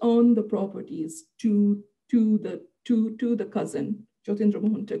 passed on the properties to the cousin,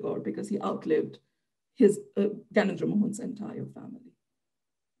 Jatindramohan Tagore, because he outlived his Gyanendramohan's entire family.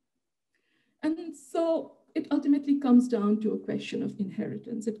 And so it ultimately comes down to a question of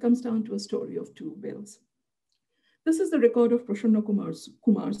inheritance. It comes down to a story of two wills. This is the record of Prosonnocoomar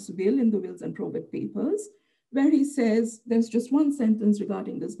Kumar's will in the Wills and Probate Papers, where he says, there's just one sentence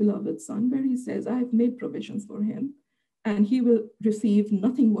regarding this beloved son, where he says, I have made provisions for him, and he will receive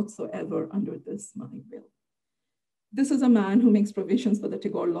nothing whatsoever under this my will. This is a man who makes provisions for the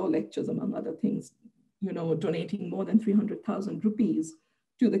Tagore Law Lectures, among other things, you know, donating more than 300,000 rupees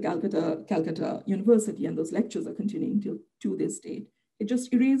to the Calcutta University, and those lectures are continuing to this date. It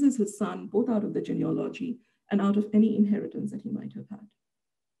just erases his son, both out of the genealogy and out of any inheritance that he might have had.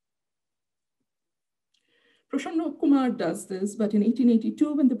 Prosonnocoomar does this, but in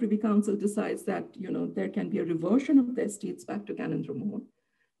 1882, when the Privy Council decides that, you know, there can be a reversion of the estates back to Gyanendramohan,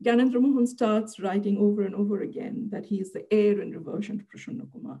 Gyanendramohan starts writing over and over again that he is the heir in reversion to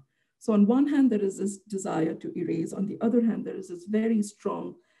Prosonnocoomar. So on one hand, there is this desire to erase. On the other hand, there is this very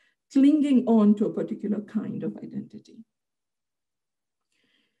strong clinging on to a particular kind of identity.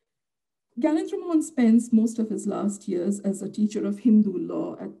 Gyanendramohan spends most of his last years as a teacher of Hindu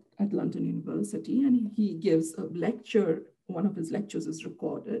law at London University, and he gives a lecture. One of his lectures is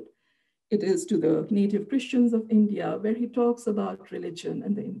recorded. It is to the native Christians of India, where he talks about religion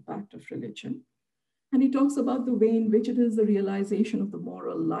and the impact of religion. And he talks about the way in which it is the realization of the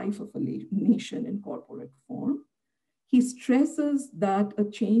moral life of a nation in corporate form. He stresses that a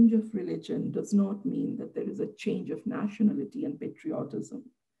change of religion does not mean that there is a change of nationality and patriotism.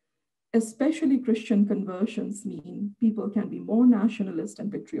 Especially Christian conversions mean people can be more nationalist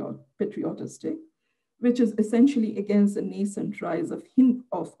and patriotistic, which is essentially against the nascent rise of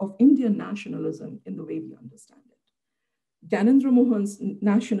Indian nationalism in the way we understand it. Gyanendramohan's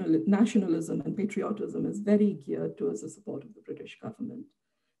nationalism and patriotism is very geared towards the support of the British government.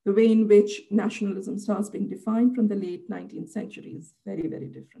 The way in which nationalism starts being defined from the late 19th century is very, very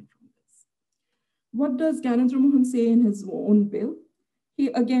different from this. What does Gyanendramohan say in his own will? He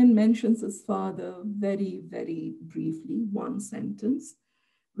again mentions his father very, very briefly, one sentence,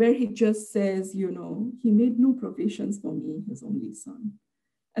 where he just says, you know, he made no provisions for me, his only son.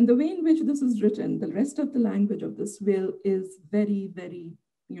 And the way in which this is written, the rest of the language of this will is very, very,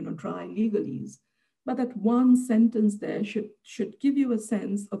 you know, dry legalese. But that one sentence there should give you a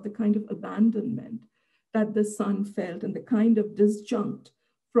sense of the kind of abandonment that the son felt and the kind of disjunct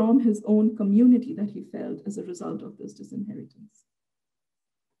from his own community that he felt as a result of this disinheritance.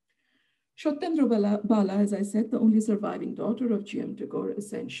 Shotendrabala, as I said, the only surviving daughter of G.M. Tagore,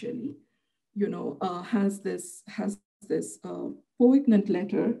 essentially, you know, has this poignant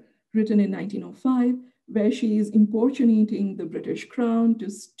letter written in 1905, where she is importunating the British Crown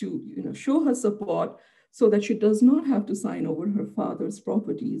to you know, show her support so that she does not have to sign over her father's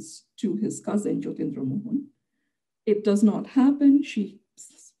properties to his cousin, Jatindramohan. It does not happen. She,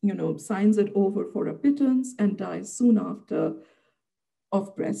 you know, signs it over for a pittance and dies soon after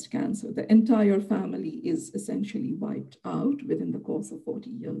of breast cancer. The entire family is essentially wiped out within the course of 40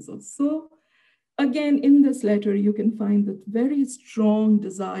 years or so. Again, in this letter, you can find that very strong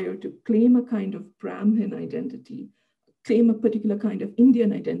desire to claim a kind of Brahmin identity, claim a particular kind of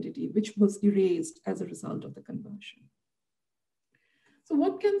Indian identity, which was erased as a result of the conversion. So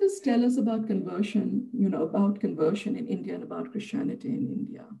what can this tell us about conversion, you know, about conversion in India and about Christianity in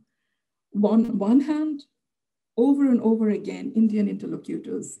India? On one hand, over and over again, Indian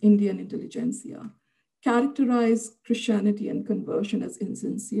interlocutors, Indian intelligentsia, characterize Christianity and conversion as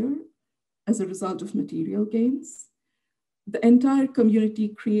insincere, as a result of material gains. the entire community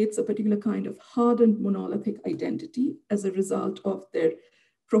creates a particular kind of hardened monolithic identity as a result of their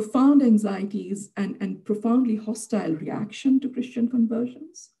profound anxieties and profoundly hostile reaction to Christian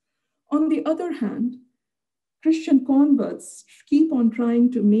conversions. On the other hand, Christian converts keep on trying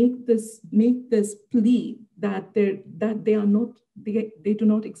to make this plea that they do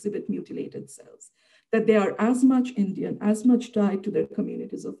not exhibit mutilated selves, that they are as much Indian, as much tied to their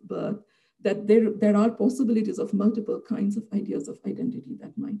communities of birth, that there are possibilities of multiple kinds of ideas of identity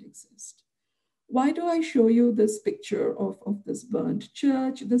that might exist. Why do I show you this picture of this burnt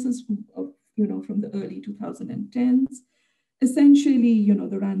church? This is from the early 2010s. Essentially,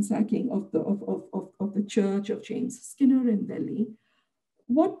 the ransacking of the church of James Skinner in Delhi.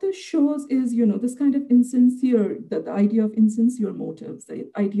 What this shows is, this kind of insincere, the idea of insincere motives,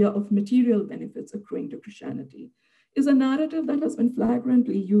 the idea of material benefits accruing to Christianity, is a narrative that has been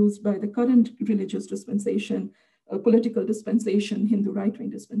flagrantly used by the current religious dispensation, political dispensation, Hindu right-wing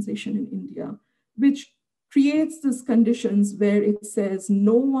dispensation in India, which creates these conditions where it says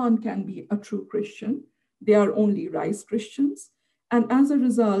no one can be a true Christian. They are only rice Christians. And as a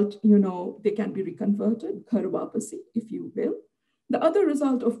result, they can be reconverted, ghar wapasi, if you will. The other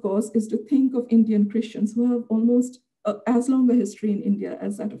result, of course, is to think of Indian Christians who have almost as long a history in India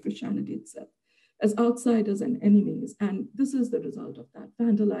as that of Christianity itself, as outsiders and enemies. And this is the result of that,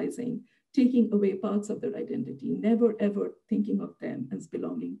 vandalizing, taking away parts of their identity, never ever thinking of them as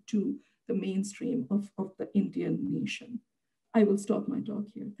belonging to the mainstream of the Indian nation. I will stop my talk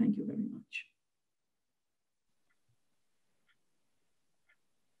here. Thank you very much.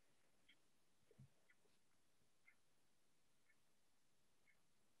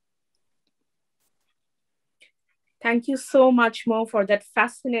 Thank you so much, Mo, for that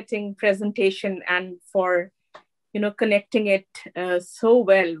fascinating presentation and for, connecting it so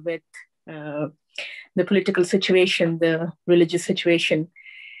well with the political situation, the religious situation,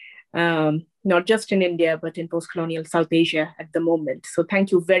 not just in India, but in post-colonial South Asia at the moment. So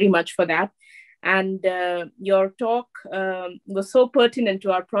thank you very much for that. And your talk was so pertinent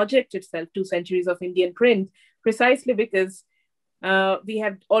to our project itself, 2 Centuries of Indian Print, precisely because we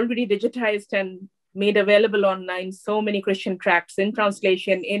have already digitized and made available online so many Christian tracts in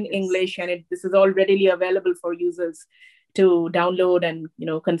translation in English, and this is all readily available for users to download and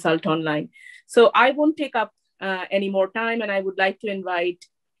consult online. So I won't take up any more time, and I would like to invite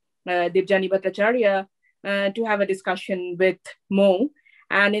Debjani Bhattacharya to have a discussion with Mo.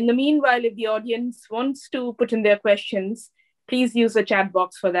 And in the meanwhile, if the audience wants to put in their questions, please use the chat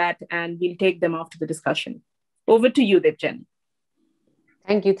box for that, and we'll take them after the discussion. Over to you, Debjani.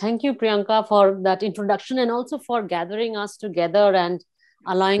 Thank you, Priyanka, for that introduction and also for gathering us together and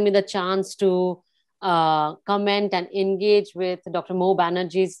allowing me the chance to comment and engage with Dr. Mou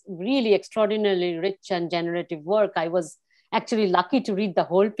Banerjee's really extraordinarily rich and generative work. I was actually lucky to read the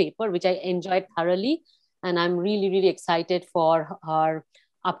whole paper, which I enjoyed thoroughly, and I'm really, really excited for her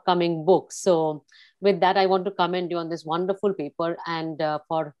upcoming book. So with that, I want to commend you on this wonderful paper and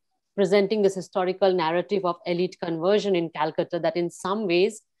for presenting this historical narrative of elite conversion in Calcutta that in some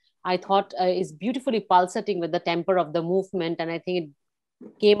ways I thought is beautifully pulsating with the temper of the movement. And I think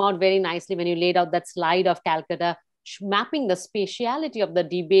it came out very nicely when you laid out that slide of Calcutta, mapping the spatiality of the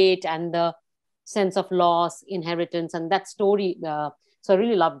debate and the sense of loss, inheritance, and that story. So I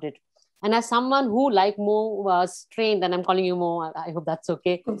really loved it. And as someone who, like Mo, was trained, and I'm calling you Mo, I hope that's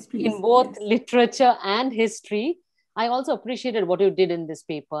okay, in both literature and history, I also appreciated what you did in this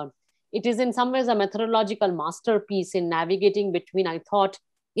paper. It is in some ways a methodological masterpiece in navigating between, I thought,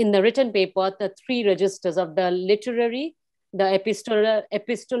 in the written paper, the 3 registers of the literary, the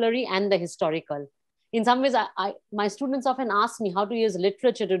epistolary, and the historical. In some ways, my students often ask me how to use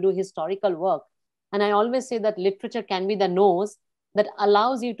literature to do historical work. And I always say that literature can be the nose that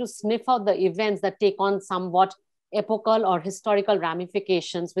allows you to sniff out the events that take on somewhat epochal or historical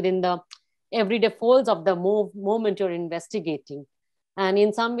ramifications within the everyday folds of the moment you're investigating. And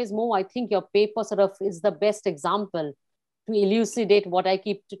in some ways, Mo, I think your paper sort of is the best example to elucidate what I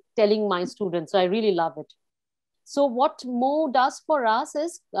keep telling my students. So I really love it. So what Mo does for us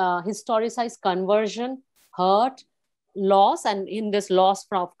is historicize conversion, hurt, loss, and in this loss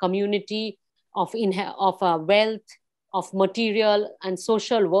of community, of wealth, of material and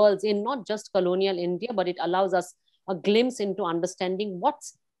social worlds in not just colonial India, but it allows us a glimpse into understanding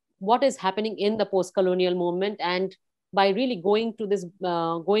what is happening in the post-colonial moment. And by really going through this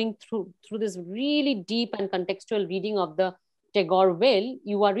this really deep and contextual reading of the Tagore Will,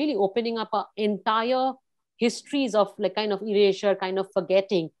 you are really opening up an entire histories of like kind of erasure, kind of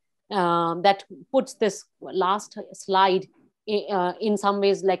forgetting that puts this last slide in some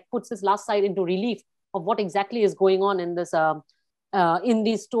ways, like puts this last slide into relief of what exactly is going on in this in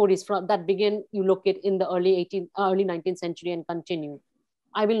these stories from that begin, you look at in the early 19th century and continue.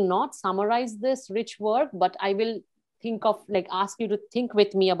 I will not summarize this rich work, but I will ask you to think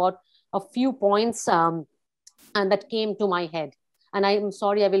with me about a few points and that came to my head. And I'm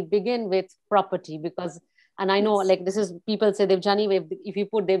sorry, I will begin with property because, and I know like this is, people say Devjani, if you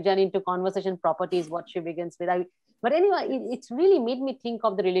put Devjani into conversation, property is what she begins with. But anyway, it's really made me think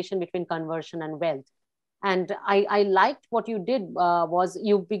of the relation between conversion and wealth. And I liked what you did was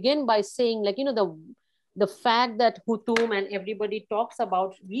you begin by saying like, the fact that Hutum and everybody talks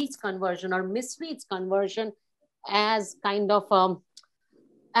about reads conversion or misreads conversion as kind of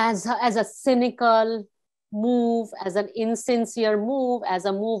as a cynical move, as an insincere move, as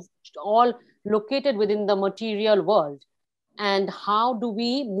a move all located within the material world. And how do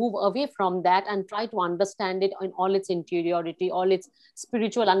we move away from that and try to understand it in all its interiority, all its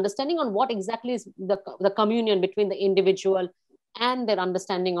spiritual understanding on what exactly is the communion between the individual and their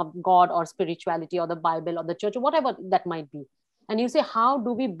understanding of God or spirituality or the Bible or the church or whatever that might be. And you say, how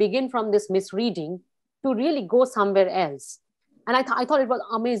do we begin from this misreading to really go somewhere else? And I thought it was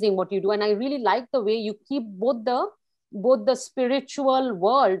amazing what you do. And I really like the way you keep both the spiritual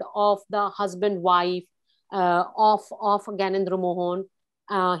world of the husband-wife, of Gyanendramohan,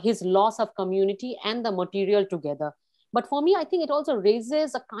 his loss of community and the material together. But for me, I think it also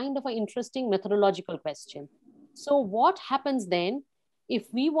raises a kind of an interesting methodological question. So what happens then if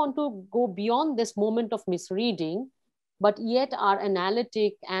we want to go beyond this moment of misreading, but yet our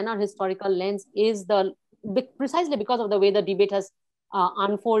analytic and our historical lens is precisely because of the way the debate has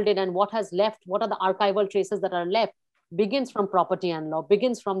unfolded and what has left, what are the archival traces that are left, begins from property and law,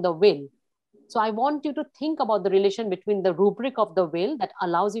 begins from the will. So I want you to think about the relation between the rubric of the will that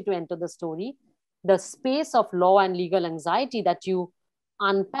allows you to enter the story, the space of law and legal anxiety that you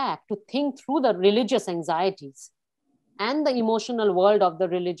unpack to think through the religious anxieties, and the emotional world of the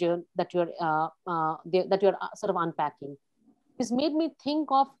religion that you're sort of unpacking. This made me think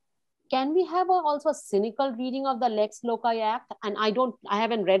of, can we have also a cynical reading of the Lex Loci Act? And I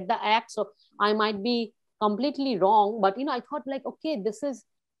haven't read the act, so I might be completely wrong. But I thought like, okay, this is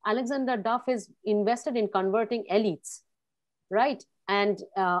Alexander Duff is invested in converting elites, right? And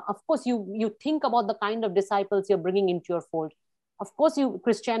of course, you think about the kind of disciples you're bringing into your fold. Of course,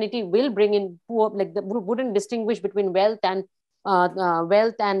 Christianity will bring in poor, like wouldn't distinguish between wealth and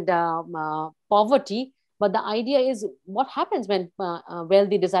poverty. But the idea is what happens when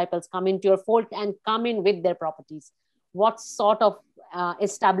wealthy disciples come into your fold and come in with their properties. What sort of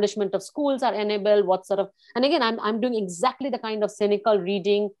establishment of schools are enabled? What sort of, and again, I'm doing exactly the kind of cynical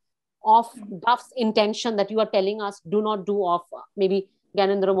reading of Duff's intention that you are telling us do not do of maybe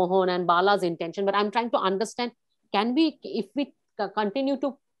Gyanendramohan and Bala's intention. But I'm trying to understand, can we, if we continue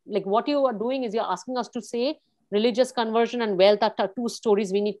to, like what you are doing is you're asking us to say religious conversion and wealth are two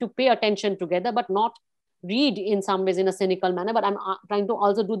stories we need to pay attention together, but not read in some ways in a cynical manner. But I'm trying to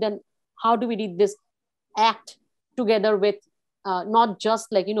also do then, how do we read this act together with not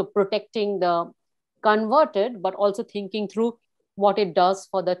just like, protecting the converted, but also thinking through what it does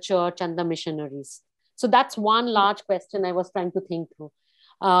for the church and the missionaries. So that's one large question I was trying to think through.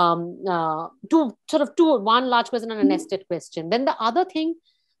 One large question and a nested question. Then the other thing,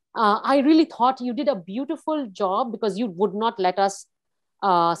 I really thought you did a beautiful job because you would not let us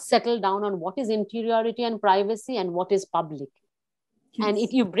settle down on what is interiority and privacy and what is public. Yes. And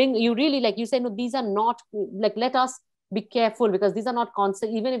if you really, like you say, no, these are not, like, let us be careful because these are not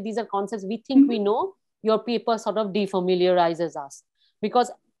concepts. Even if these are concepts we think we know, your paper sort of defamiliarizes us.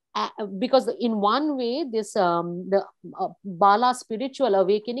 Because in one way, this the Bala spiritual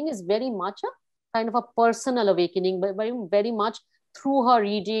awakening is very much a kind of a personal awakening, but very, very much through her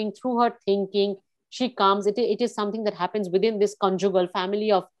reading, through her thinking, she comes. It is something that happens within this conjugal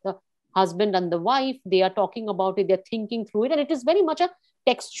family of the husband and the wife. They are talking about it, they're thinking through it, and it is very much a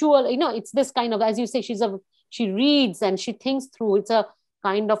textual, it's this kind of, as you say, she reads and she thinks through. It's a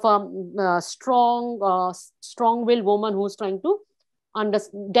kind of a strong-willed woman who's trying to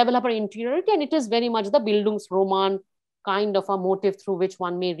develop her interiority, and it is very much the Bildungsroman kind of a motive through which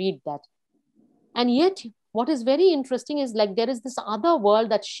one may read that. And yet, what is very interesting is like there is this other world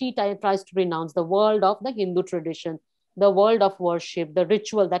that she tries to renounce, the world of the Hindu tradition, the world of worship, the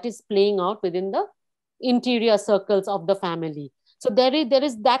ritual that is playing out within the interior circles of the family. So there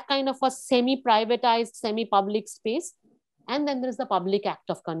is that kind of a semi-privatized, semi-public space. And then there is the public act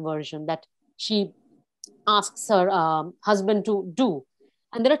of conversion that she asks her husband to do.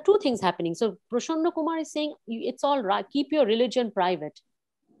 And there are two things happening. So Prosonnocoomar is saying, it's all right, keep your religion private.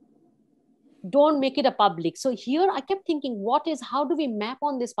 Don't make it a public. So here I kept thinking, how do we map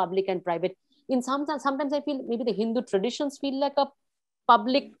on this public and private? sometimes I feel maybe the Hindu traditions feel like a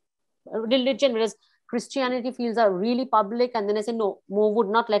public religion, whereas Christianity feels are really public. And then I say, no, Mo would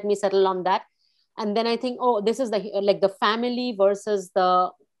not let me settle on that. And then I think, oh, this is the family versus the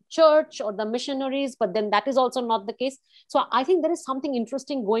church or the missionaries, but then that is also not the case. So I think there is something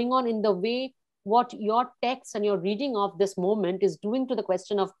interesting going on in the way what your text and your reading of this moment is doing to the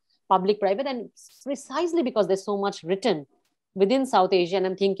question of public private, and precisely because there's so much written within South Asia, and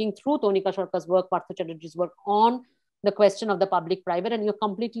I'm thinking through Tonika Sharka's work, Partha Chatterjee's work on the question of the public private, and you're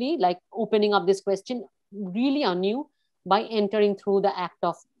completely like opening up this question really anew by entering through the act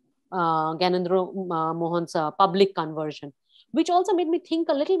of Gyanendramohan's public conversion, which also made me think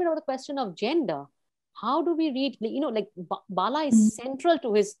a little bit of the question of gender. How do we read, like Bala is central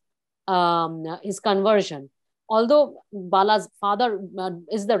to his conversion. Although Bala's father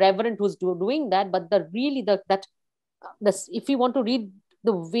is the reverend who's doing that, but if you want to read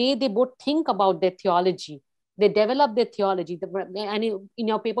the way they both think about their theology, they develop their theology. And in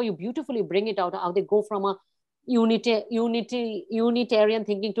your paper, you beautifully bring it out, how they go from a Unitarian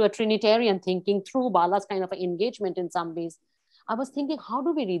thinking to a Trinitarian thinking through Bala's kind of engagement in some ways. I was thinking, how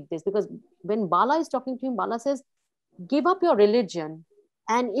do we read this? Because when Bala is talking to him, Bala says, give up your religion.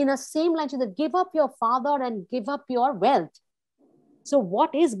 And in a same line, she said, give up your father and give up your wealth. So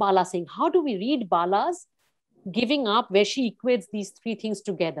what is Bala saying? How do we read Bala's giving up, where she equates these three things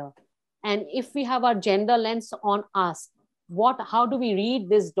together? And if we have our gender lens on us, how do we read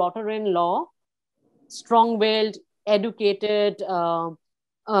this daughter-in-law, strong-willed, educated,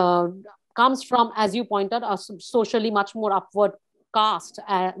 comes from, as you point out, a socially much more upward caste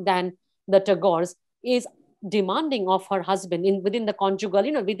than the Tagores, is demanding of her husband within the conjugal,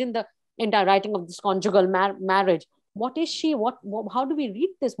 within the entire writing of this conjugal marriage. What is she? How do we read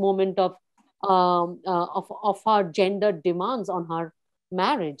this moment of her gender demands on her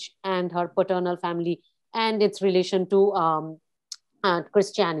marriage and her paternal family and its relation to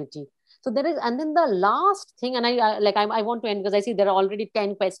Christianity? So there is, and then the last thing, and I want to end because I see there are already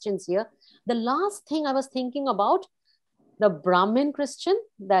 10 questions here. The last thing I was thinking about, the Brahmin Christian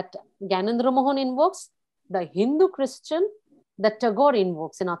that Gyanendramohan invokes, the Hindu Christian that Tagore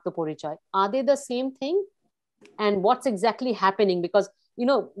invokes in Atmaporichaya. Are they the same thing? And what's exactly happening? Because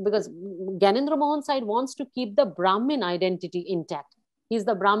Gyanendramohan side wants to keep the Brahmin identity intact. He's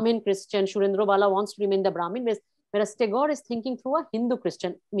the Brahmin Christian. Surendra Bala wants to remain the Brahmin, whereas Tagore is thinking through a Hindu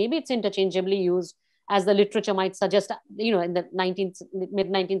Christian. Maybe it's interchangeably used, as the literature might suggest. In the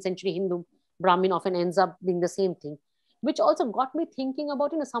mid-19th century, Hindu Brahmin often ends up being the same thing, which also got me thinking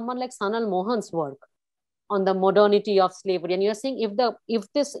about someone like Sanal Mohan's work on the modernity of slavery. And you're saying if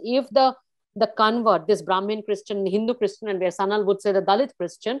the convert, this Brahmin Christian, Hindu Christian, and where Sanal would say the Dalit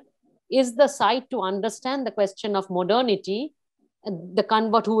Christian, is the site to understand the question of modernity, the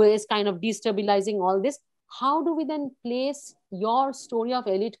convert who is kind of destabilizing all this, how do we then place your story of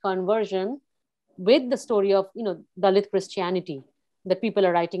elite conversion with the story of Dalit Christianity that people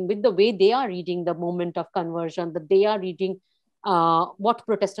are writing, with the way they are reading the moment of conversion, that they are reading what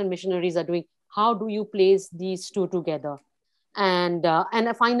Protestant missionaries are doing? How do you place these two together? And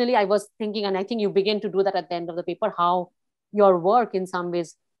finally, I was thinking, and I think you begin to do that at the end of the paper, how your work in some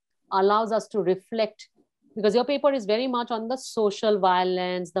ways allows us to reflect, because your paper is very much on the social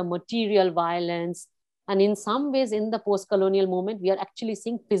violence, the material violence, and in some ways in the post-colonial movement, we are actually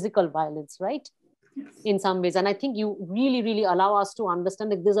seeing physical violence, right? Yes. In some ways. And I think you really, really allow us to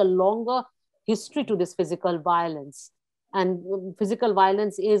understand that there's a longer history to this physical violence. And physical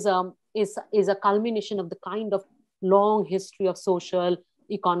violence is a culmination of the kind of long history of social,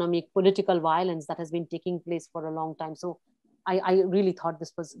 economic, political violence that has been taking place for a long time. So I really thought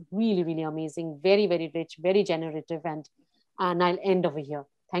this was really, really amazing, very, very rich, very generative, and I'll end over here.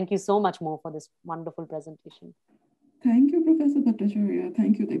 Thank you so much, Mo, for this wonderful presentation. Thank you, Professor Bhattacharya.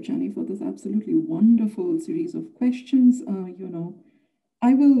 Thank you, Debjani, for this absolutely wonderful series of questions.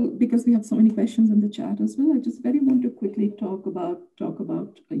 I will, because we have so many questions in the chat as well, I just very want to quickly talk about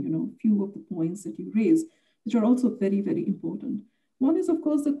few of the points that you raised, which are also very, very important. One is, of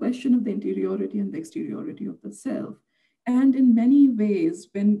course, the question of the interiority and the exteriority of the self. And in many ways,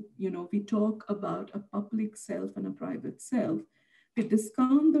 when we talk about a public self and a private self, we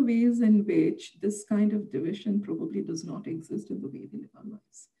discount the ways in which this kind of division probably does not exist in the way we live our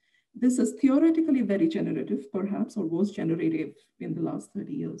lives. This is theoretically very generative, perhaps, or was generative in the last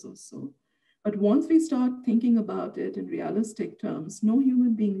 30 years or so. But once we start thinking about it in realistic terms, no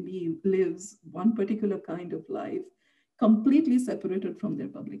human being lives one particular kind of life completely separated from their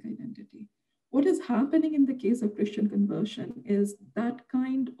public identity. What is happening in the case of Christian conversion is that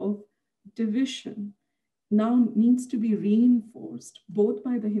kind of division now needs to be reinforced both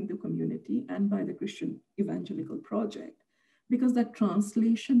by the Hindu community and by the Christian Evangelical Project, because that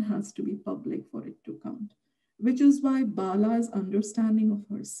translation has to be public for it to count, which is why Bala's understanding of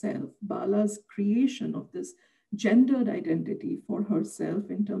herself, Bala's creation of this gendered identity for herself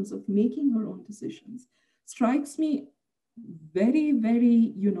in terms of making her own decisions, strikes me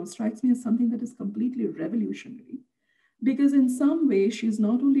strikes me as something that is completely revolutionary. Because in some way, she's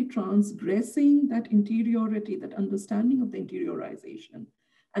not only transgressing that interiority, that understanding of the interiorization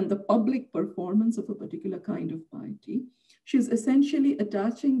and the public performance of a particular kind of piety, she's essentially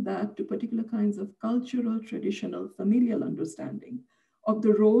attaching that to particular kinds of cultural, traditional, familial understanding of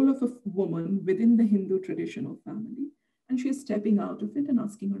the role of a woman within the Hindu traditional family. And she's stepping out of it and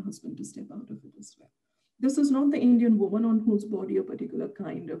asking her husband to step out of it as well. This is not the Indian woman on whose body a particular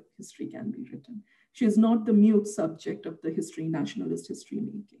kind of history can be written. She is not the mute subject of the history, nationalist history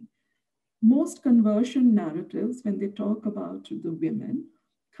making. Most conversion narratives, when they talk about the women,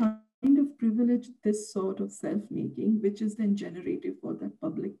 kind of privilege this sort of self-making, which is then generative for that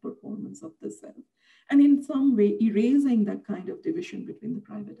public performance of the self. And in some way, erasing that kind of division between the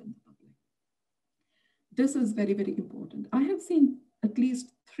private and the public. This is very, very important. I have seen at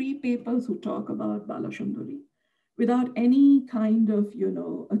least 3 papers who talk about Balashundari without any kind of,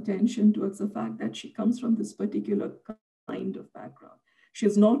 attention towards the fact that she comes from this particular kind of background. She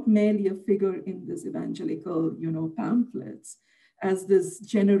is not merely a figure in this evangelical, pamphlets as this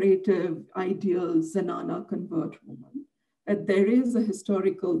generative, ideal Zenana convert woman, that there is a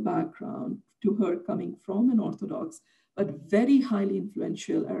historical background to her coming from an Orthodox, but very highly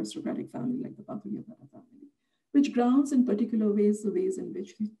influential aristocratic family like the Pathuriaghata family, which grounds in particular ways the ways in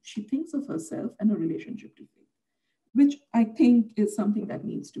which she thinks of herself and her relationship to faith, which I think is something that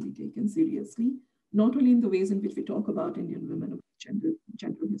needs to be taken seriously, not only in the ways in which we talk about Indian women of gender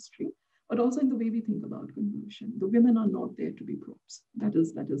history, but also in the way we think about conversion. The women are not there to be props. That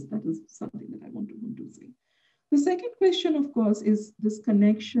is something that I want to say. The second question, of course, is this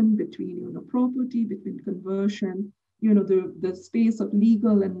connection between property, between conversion, the space of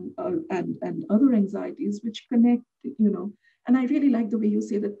legal and other anxieties which connect, and I really like the way you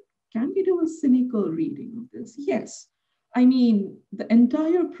say that, can we do a cynical reading of this? Yes. I mean, the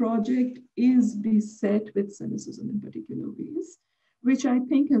entire project is beset with cynicism in particular ways, which I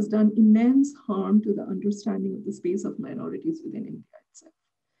think has done immense harm to the understanding of the space of minorities within India itself.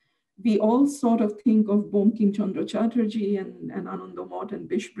 We all sort of think of Bankim Chandra Chatterjee and Ananda Mott and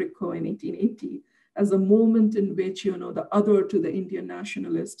Bishbrikho in 1880 as a moment in which, the other to the Indian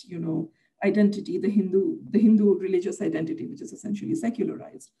nationalist, identity, the Hindu religious identity, which is essentially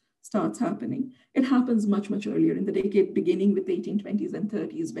secularized, starts happening. It happens much, much earlier in the decade, beginning with the 1820s and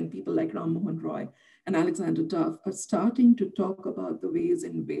 30s, when people like Ram Mohan Roy and Alexander Duff are starting to talk about the ways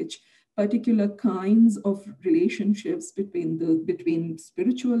in which particular kinds of relationships between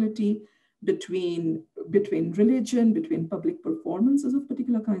spirituality, between religion, between public performances of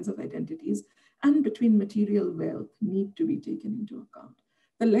particular kinds of identities, and between material wealth need to be taken into account.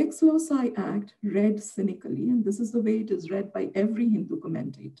 The Lex Loci Act, read cynically, and this is the way it is read by every Hindu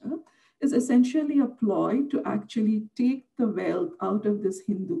commentator, is essentially a ploy to actually take the wealth out of these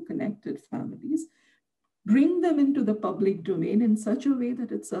Hindu connected families, bring them into the public domain in such a way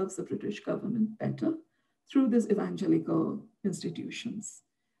that it serves the British government better through these evangelical institutions.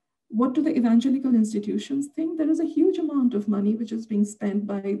 What do the evangelical institutions think? There is a huge amount of money which is being spent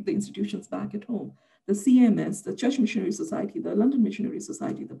by the institutions back at home. The CMS, the Church Missionary Society, the London Missionary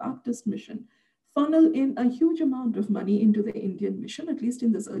Society, the Baptist Mission, funnel in a huge amount of money into the Indian mission, at least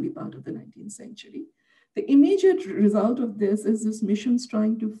in this early part of the 19th century. The immediate result of this is this missions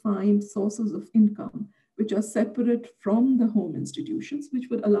trying to find sources of income which are separate from the home institutions, which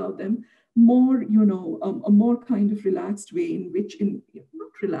would allow them more, a more kind of relaxed way in which,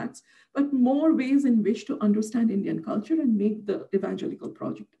 not relaxed, but more ways in which to understand Indian culture and make the evangelical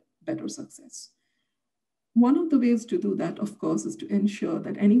project better success. One of the ways to do that, of course, is to ensure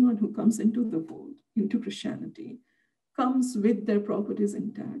that anyone who comes into the fold, into Christianity, comes with their properties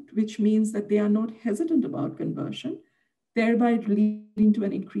intact, which means that they are not hesitant about conversion, thereby leading to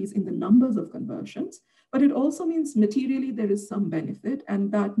an increase in the numbers of conversions. But it also means materially there is some benefit,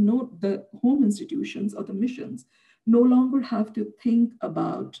 and that the home institutions or the missions no longer have to think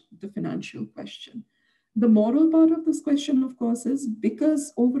about the financial question. The moral part of this question, of course, is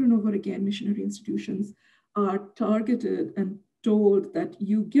because over and over again, missionary institutions are targeted and told that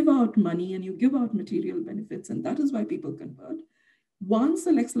you give out money and you give out material benefits, and that is why people convert. Once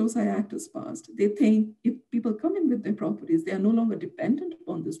the Lex Loci Act is passed, they think if people come in with their properties, they are no longer dependent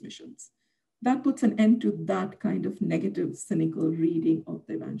upon these missions. That puts an end to that kind of negative, cynical reading of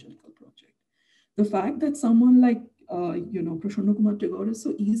the evangelical project. The fact that someone like, Prosonnocoomar Tagore is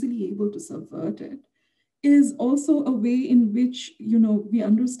so easily able to subvert it is also a way in which, we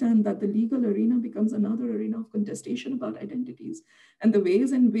understand that the legal arena becomes another arena of contestation about identities, and the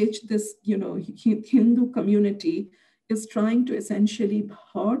ways in which this, Hindu community is trying to essentially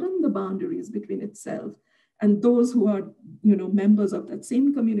harden the boundaries between itself and those who are, members of that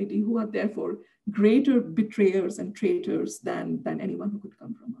same community, who are therefore greater betrayers and traitors than anyone who could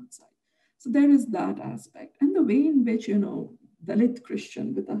come from outside. So there is that aspect. And the way in which, Dalit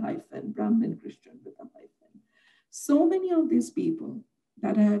Christian with a hyphen, Brahmin Christian with a hyphen. So many of these people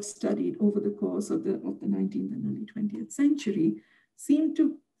that I have studied over the course of the 19th and early 20th century seem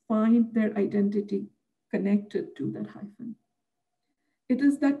to find their identity connected to that hyphen. It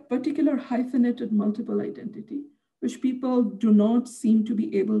is that particular hyphenated multiple identity which people do not seem to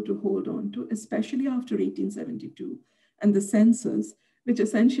be able to hold on to, especially after 1872 and the census, which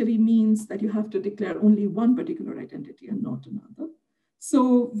essentially means that you have to declare only one particular identity and not another.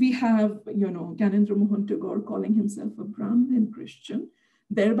 So we have, Gyanendramohan Tagore calling himself a Brahmin Christian,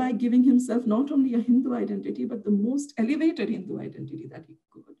 thereby giving himself not only a Hindu identity, but the most elevated Hindu identity that he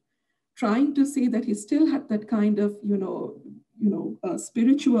could, trying to say that he still had that kind of,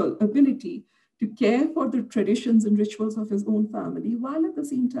 spiritual ability to care for the traditions and rituals of his own family, while at the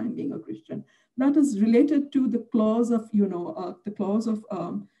same time being a Christian. That is related to the clause of,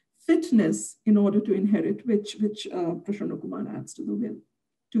 fitness in order to inherit, which Prosonnocoomar adds to the will,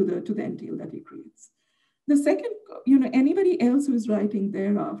 to the entail that he creates. The second, anybody else who is writing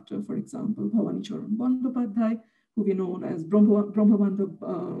thereafter, for example, Bhavani Charan Bandyopadhyay, who we know as Brahmabandhu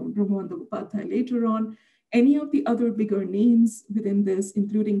Upadhyay later on, any of the other bigger names within this,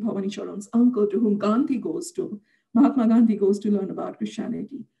 including Bhavani Charan's uncle, to whom Mahatma Gandhi goes to learn about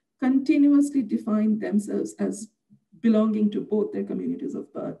Christianity, continuously define themselves as belonging to both their communities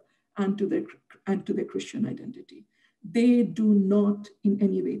of birth and to their Christian identity. They do not in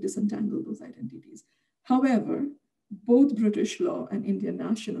any way disentangle those identities. However, both British law and Indian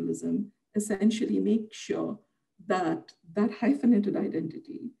nationalism essentially make sure that that hyphenated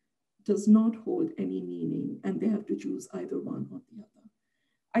identity does not hold any meaning, and they have to choose either one or the other.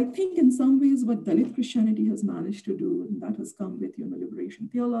 I think in some ways what Dalit Christianity has managed to do, and that has come with liberation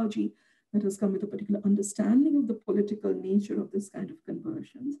theology, that has come with a particular understanding of the political nature of this kind of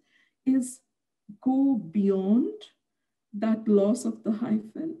conversions, is go beyond that loss of the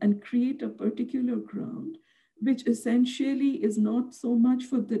hyphen and create a particular ground, which essentially is not so much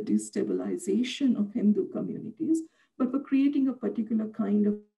for the destabilization of Hindu communities, but for creating a particular kind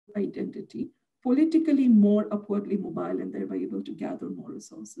of identity, politically more upwardly mobile and thereby able to gather more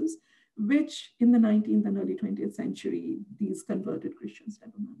resources, which in the 19th and early 20th century, these converted Christians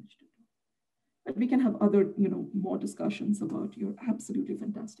never managed to do. But we can have other, more discussions about your absolutely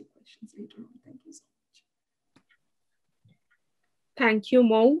fantastic questions later on. Thank you so much. Thank you,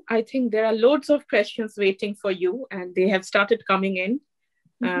 Mou. I think there are loads of questions waiting for you, and they have started coming in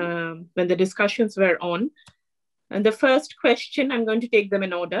when the discussions were on. And the first question, I'm going to take them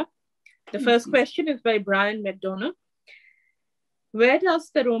in order. The first question is by Brian McDonough. Where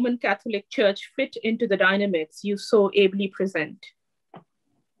does the Roman Catholic Church fit into the dynamics you so ably present?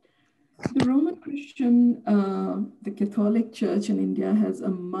 The Roman Christian, the Catholic Church in India has a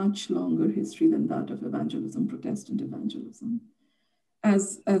much longer history than that of evangelism, Protestant evangelism.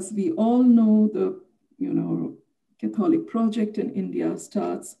 As we all know, the Catholic project in India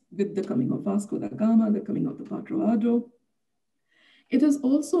starts with the coming of Vasco da Gama, the coming of the Pathuriaghata. It is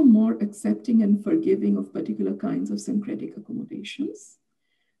also more accepting and forgiving of particular kinds of syncretic accommodations,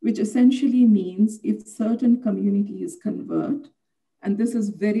 which essentially means if certain communities convert, and this is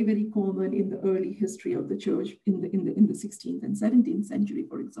very, very common in the early history of the church in the 16th and 17th century,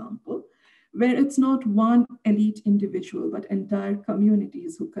 for example, where it's not one elite individual, but entire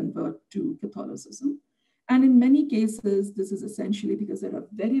communities who convert to Catholicism. And in many cases, this is essentially because there are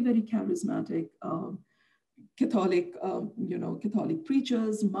very, very charismatic Catholic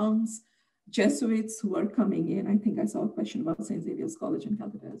preachers, monks, Jesuits who are coming in. I think I saw a question about St. Xavier's College in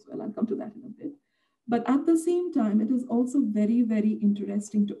Calcutta as well. I'll come to that in a bit. But at the same time, it is also very, very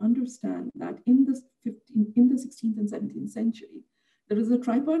interesting to understand that in the 16th and 17th century, there is a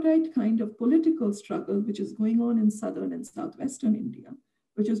tripartite kind of political struggle which is going on in southern and southwestern India,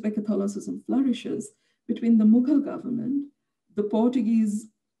 which is where Catholicism flourishes, between the Mughal government, the Portuguese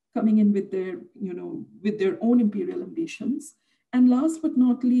coming in with their own imperial ambitions, and last but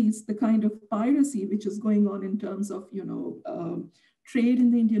not least, the kind of piracy which is going on in terms of trade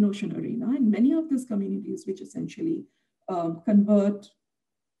in the Indian Ocean arena, and many of these communities which essentially convert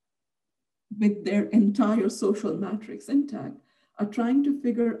with their entire social matrix intact are trying to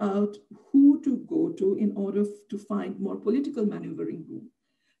figure out who to go to in order to find more political maneuvering room.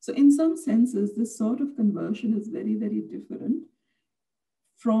 So in some senses, this sort of conversion is very, very different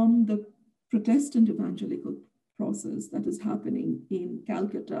from the Protestant evangelical process that is happening in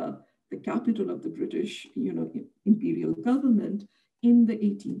Calcutta, the capital of the British, imperial government in the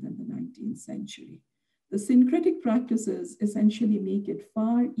 18th and the 19th century. The syncretic practices essentially make it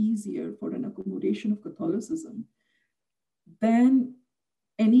far easier for an accommodation of Catholicism than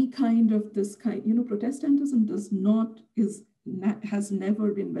any kind of this kind. Protestantism has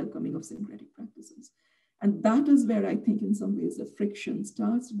never been welcoming of syncretic practices. And that is where I think in some ways the friction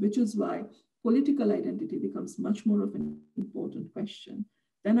starts, which is why political identity becomes much more of an important question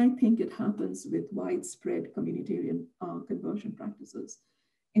than I think it happens with widespread communitarian conversion practices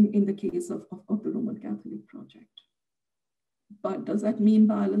in the case of the Roman Catholic project. But does that mean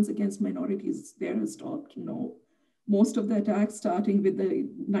violence against minorities there has stopped? No. Most of the attacks starting with the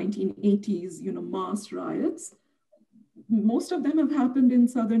 1980s, mass riots, most of them have happened in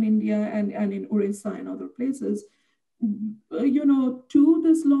southern India and in Orissa and other places, to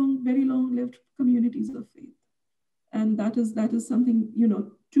this very long-lived communities of faith. And that is something,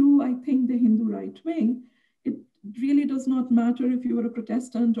 to, I think, the Hindu right wing, it really does not matter if you are a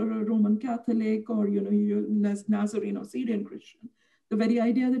Protestant or a Roman Catholic or, you're Nazarene or Syrian Christian. The very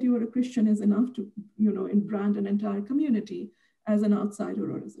idea that you are a Christian is enough to, brand an entire community as an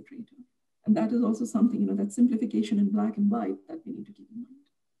outsider or as a traitor. And that is also something, that simplification in black and white that we need to keep in mind.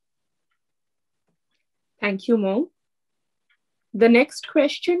 Thank you, Mou. The next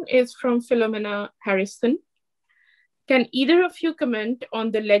question is from Philomena Harrison. Can either of you comment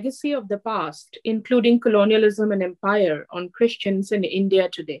on the legacy of the past, including colonialism and empire, on Christians in India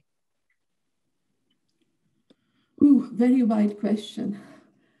today? Ooh, very wide question.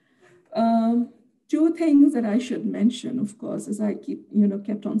 Two things that I should mention, of course, as I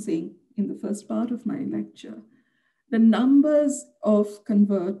kept on saying in the first part of my lecture, the numbers of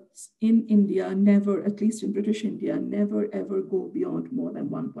converts in India never, at least in British India, never ever go beyond more than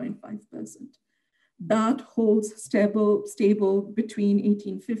 1.5%. That holds stable between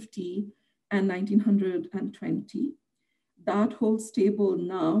 1850 and 1920. That holds stable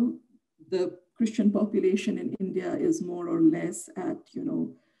now. The Christian population in India is more or less at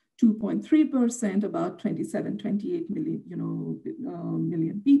 2.3%, about 27, 28 million,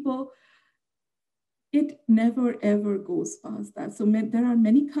 million people. It never ever goes past that. So there are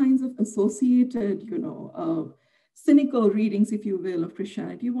many kinds of associated, cynical readings, if you will, of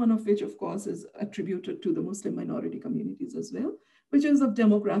Christianity, one of which, of course, is attributed to the Muslim minority communities as well, which is of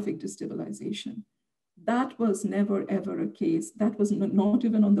demographic destabilization. That was never, ever a case. That was not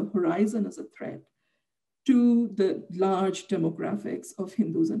even on the horizon as a threat to the large demographics of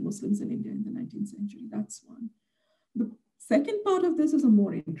Hindus and Muslims in India in the 19th century. That's one. The second part of this is a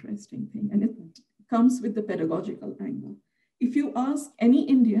more interesting thing, and it comes with the pedagogical angle. If you ask any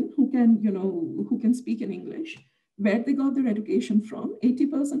Indian who can speak in English, where they got their education from,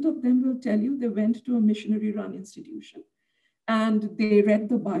 80% of them will tell you they went to a missionary-run institution and they read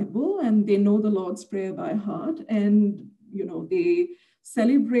the Bible and they know the Lord's Prayer by heart, and they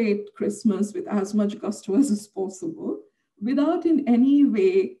celebrate Christmas with as much gusto as is possible without in any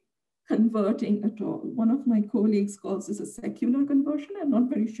way converting at all. One of my colleagues calls this a secular conversion. I'm not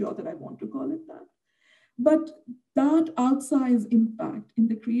very sure that I want to call it that. But that outsized impact in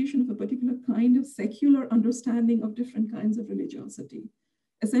the creation of a particular kind of secular understanding of different kinds of religiosity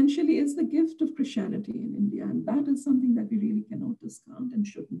essentially is the gift of Christianity in India. And that is something that we really cannot discount and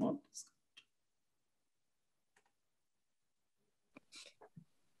should not discount.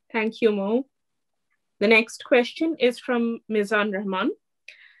 Thank you, Mou. The next question is from Mizan Rahman.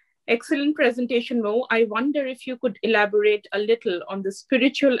 Excellent presentation, Mou. I wonder if you could elaborate a little on the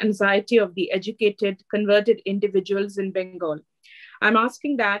spiritual anxiety of the educated, converted individuals in Bengal. I'm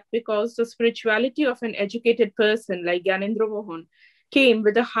asking that because the spirituality of an educated person like Gyanendramohan came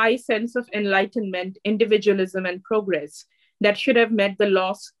with a high sense of enlightenment, individualism, and progress that should have met the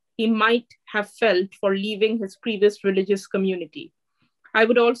loss he might have felt for leaving his previous religious community. It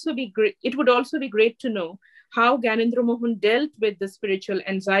would also be great to know how Gyanendramohan dealt with the spiritual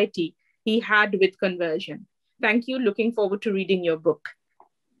anxiety he had with conversion. Thank you. Looking forward to reading your book.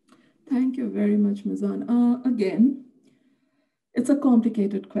 Thank you very much, Mizan. Again, it's a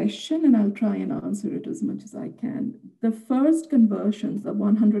complicated question, and I'll try and answer it as much as I can. The first conversions, the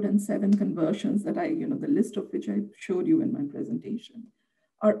 107 conversions that the list of which I showed you in my presentation,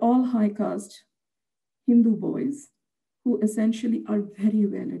 are all high caste Hindu boys who essentially are very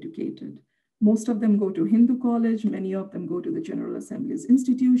well educated, Most of them go to Hindu college, many of them go to the General Assembly's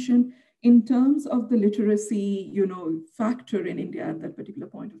institution. In terms of the literacy, factor in India at that particular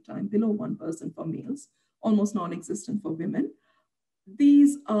point of time, below 1% for males, almost non-existent for women.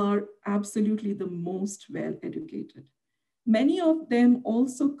 These are absolutely the most well-educated. Many of them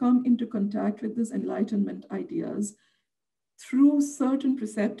also come into contact with these Enlightenment ideas through certain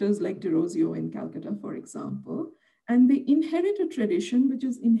preceptors like Derozio in Calcutta, for example, and they inherit a tradition which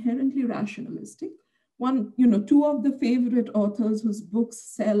is inherently rationalistic. Two of the favorite authors whose books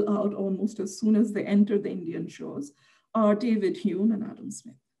sell out almost as soon as they enter the Indian shores are David Hume and Adam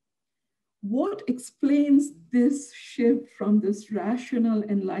Smith. What explains this shift from this rational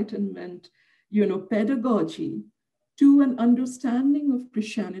Enlightenment, pedagogy to an understanding of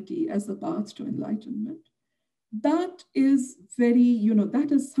Christianity as a path to enlightenment? That is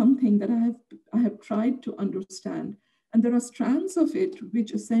that is something that I have tried to understand. And there are strands of it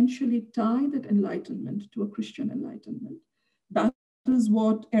which essentially tie that enlightenment to a Christian enlightenment. That is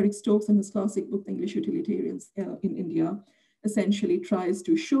what Eric Stokes in his classic book, The English Utilitarians in India, essentially tries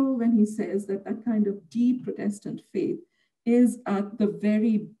to show when he says that that kind of deep Protestant faith is at the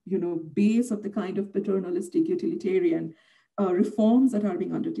very base of the kind of paternalistic utilitarian reforms that are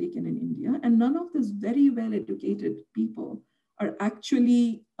being undertaken in India. And none of these very well-educated people are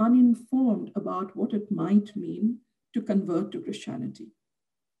actually uninformed about what it might mean to convert to Christianity.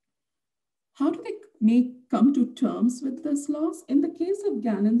 How do they come to terms with this loss? In the case of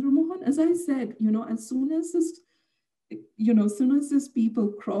Gyanendramohan, as I said, as soon as these people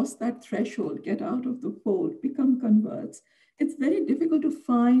cross that threshold, get out of the fold, become converts, it's very difficult to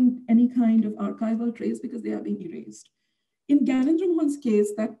find any kind of archival trace because they are being erased. In Gyanendramohan's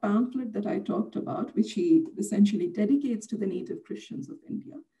case, that pamphlet that I talked about, which he essentially dedicates to the native Christians of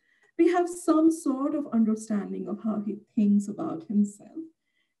India, we have some sort of understanding of how he thinks about himself.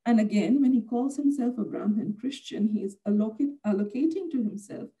 And again, when he calls himself a Brahmin Christian, he is allocating to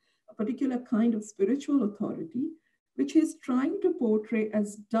himself a particular kind of spiritual authority, which he's trying to portray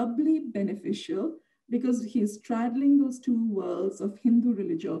as doubly beneficial because he is straddling those two worlds of Hindu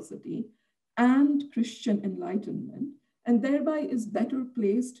religiosity and Christian enlightenment, and thereby is better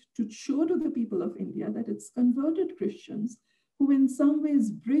placed to show to the people of India that it's converted Christians who in some ways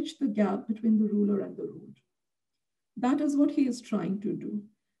bridge the gap between the ruler and the ruled. That is what he is trying to do.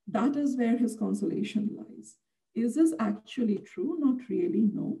 That is where his consolation lies. Is this actually true? Not really,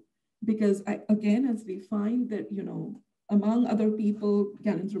 no. Because again, as we find that, among other people,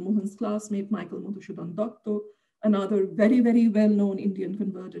 Gyanendramohan's classmate, Michael Madhusudhan Datta, another very, very well-known Indian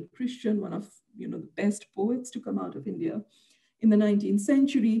converted Christian, one of the best poets to come out of India in the 19th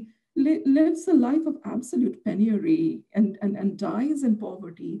century, lives a life of absolute penury and dies in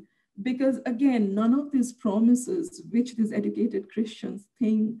poverty because, again, none of these promises which these educated Christians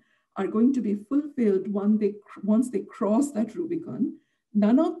think are going to be fulfilled once they cross that Rubicon.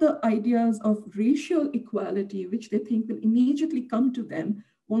 None of the ideas of racial equality, which they think will immediately come to them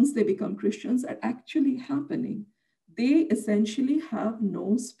once they become Christians, are actually happening. They essentially have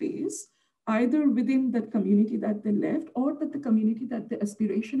no space, either within that community that they left or that the community that they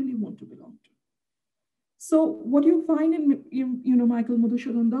aspirationally want to belong to. So what you find in Michael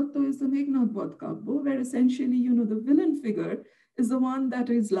Madhusudhan Datta is the Meghnad Vod Kabbo, where essentially, the villain figure is the one that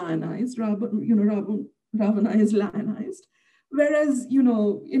is lionized, Ravana is lionized. Whereas,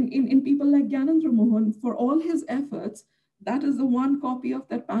 in people like Gyanendramohan, for all his efforts, that is the one copy of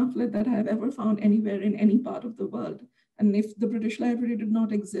that pamphlet that I have ever found anywhere in any part of the world. And if the British Library did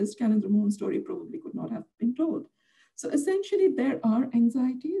not exist, Gyanendramohan's story probably could not have been told. So essentially, there are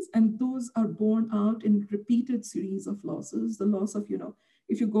anxieties, and those are borne out in repeated series of losses. The loss of,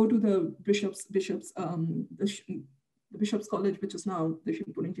 if you go to the Bishop's College, which is now the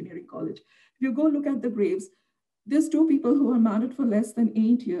Shibpur Engineering College, if you go look at the graves, these two people who are married for less than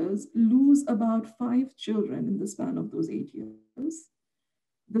 8 years lose about 5 children in the span of those 8 years.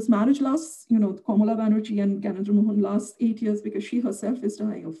 This marriage lasts, Mou Banerjee and Gyanendramohan lasts 8 years because she herself is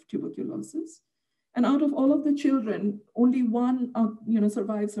dying of tuberculosis. And out of all of the children, only one,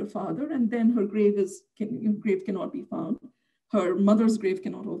 survives her father, and then her grave cannot be found. Her mother's grave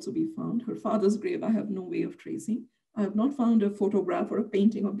cannot also be found. Her father's grave, I have no way of tracing. I have not found a photograph or a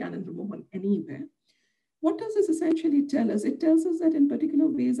painting of Gyanendramohan anywhere. What does this essentially tell us? It tells us that in particular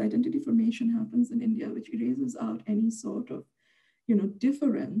ways, identity formation happens in India, which erases out any sort of,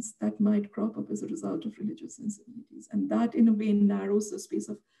 difference that might crop up as a result of religious sensibilities. And that in a way narrows the space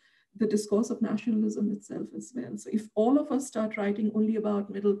of the discourse of nationalism itself as well. So if all of us start writing only about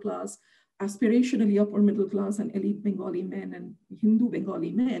middle class, aspirationally upper middle class and elite Bengali men and Hindu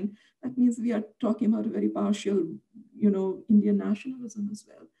Bengali men, that means we are talking about a very partial, Indian nationalism as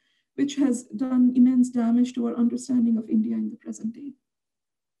well, which has done immense damage to our understanding of India in the present day.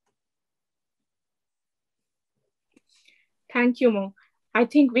 Thank you, Mou. I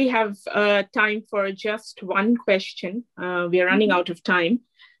think we have time for just one question. We are running out of time.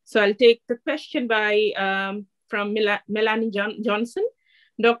 So I'll take the question from Melanie Johnson.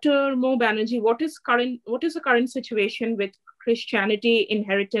 Dr. Mou Banerjee, what is the current situation with Christianity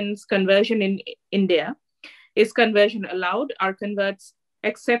inheritance conversion in India? Is conversion allowed? Are converts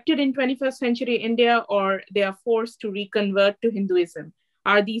accepted in 21st century India, or they are forced to reconvert to Hinduism?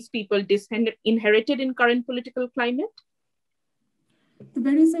 Are these people disinherited in current political climate? The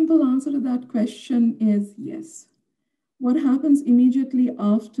very simple answer to that question is yes. What happens immediately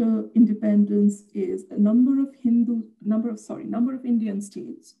after independence is a number of Indian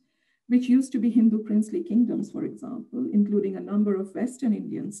states, which used to be Hindu princely kingdoms, for example, including a number of Western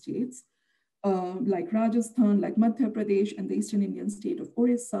Indian states, like Rajasthan, like Madhya Pradesh, and the Eastern Indian state of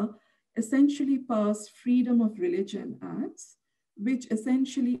Orissa, essentially passed freedom of religion acts, which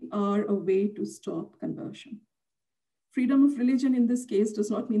essentially are a way to stop conversion. Freedom of religion in this case does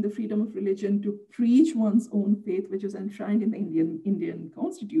not mean the freedom of religion to preach one's own faith, which is enshrined in the Indian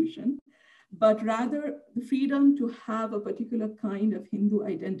constitution, but rather the freedom to have a particular kind of Hindu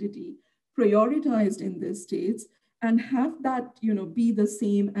identity prioritized in these states and have that, be the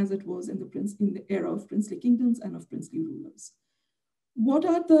same as it was in the era of princely kingdoms and of princely rulers. What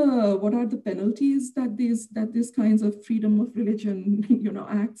are the penalties that these kinds of freedom of religion,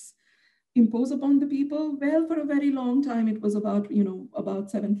 acts impose upon the people? Well, for a very long time, it was about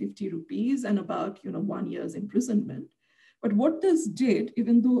 750 rupees and about 1 year's imprisonment. But what this did,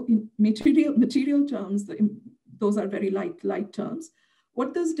 even though in material terms, those are very light terms,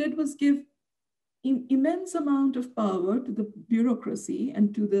 what this did was give immense amount of power to the bureaucracy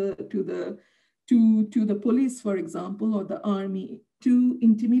and to the police, for example, or the army, to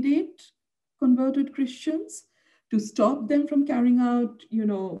intimidate converted Christians, to stop them from carrying out,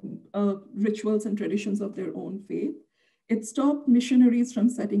 rituals and traditions of their own faith. It stopped missionaries from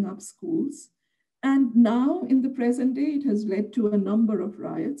setting up schools. And now in the present day, it has led to a number of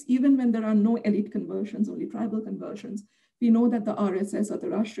riots. Even when there are no elite conversions, only tribal conversions, we know that the RSS, or the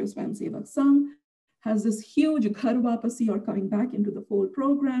Rashtriya Swayamsevak Sangh, has this huge Ghar Wapasi, or coming back into the fold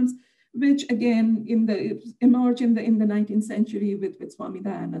programs, which again emerged in the 19th century with Swami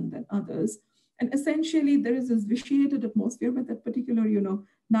Dayanand and others. And essentially, there is this vitiated atmosphere where that particular,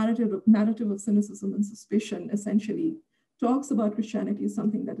 narrative of cynicism and suspicion essentially talks about Christianity as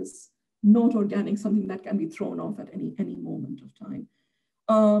something that is not organic, something that can be thrown off at any moment of time.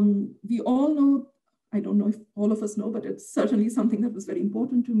 We all know, I don't know if all of us know, but it's certainly something that was very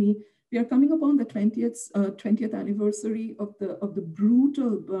important to me. We are coming upon the 20th anniversary of the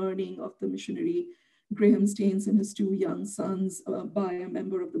brutal burning of the missionary Graham Staines and his 2 young sons by a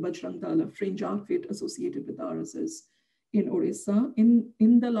member of the Bajrang Dal, a fringe outfit associated with RSS in Orissa. In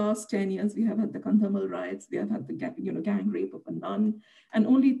the last 10 years, we have had the Kandhamal riots, we have had the gang rape of a nun, and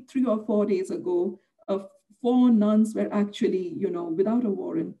only 3 or 4 days ago, 4 nuns were actually, without a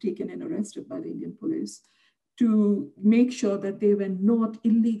warrant, taken and arrested by the Indian police to make sure that they were not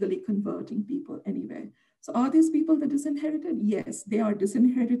illegally converting people anywhere. So are these people the disinherited? Yes, they are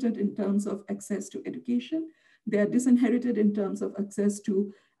disinherited in terms of access to education. They are disinherited in terms of access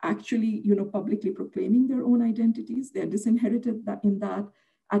to actually, publicly proclaiming their own identities. They are disinherited in that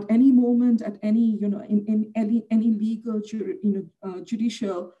at any moment, at any, in any legal,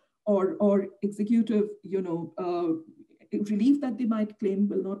 judicial or executive, relief that they might claim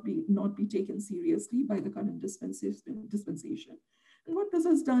will not be taken seriously by the current dispensation. And what this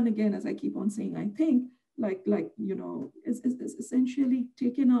has done, again, as I keep on saying, I think, is essentially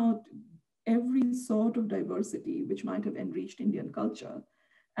taken out every sort of diversity which might have enriched Indian culture.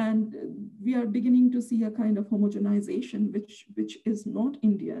 And we are beginning to see a kind of homogenization which is not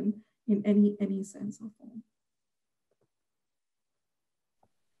Indian in any sense or form.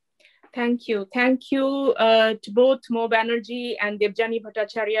 Thank you. Thank you to both Mou Banerjee and Debjani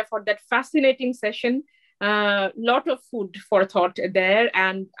Bhattacharya for that fascinating session. Lot of food for thought there,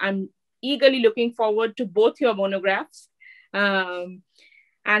 and I'm eagerly looking forward to both your monographs. And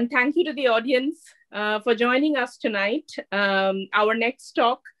thank you to the audience for joining us tonight. Our next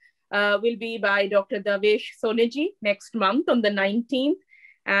talk will be by Dr. Davesh Soneji next month on the 19th.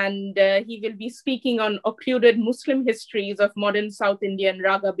 And he will be speaking on occluded Muslim histories of modern South Indian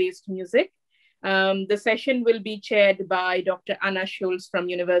raga-based music. The session will be chaired by Dr. Anna Schulz from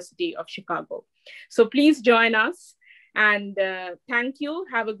University of Chicago. So please join us, and thank you.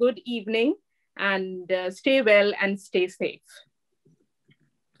 Have a good evening, and stay well and stay safe.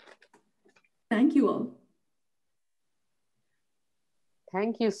 Thank you all.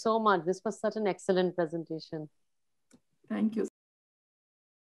 Thank you so much. This was such an excellent presentation. Thank you.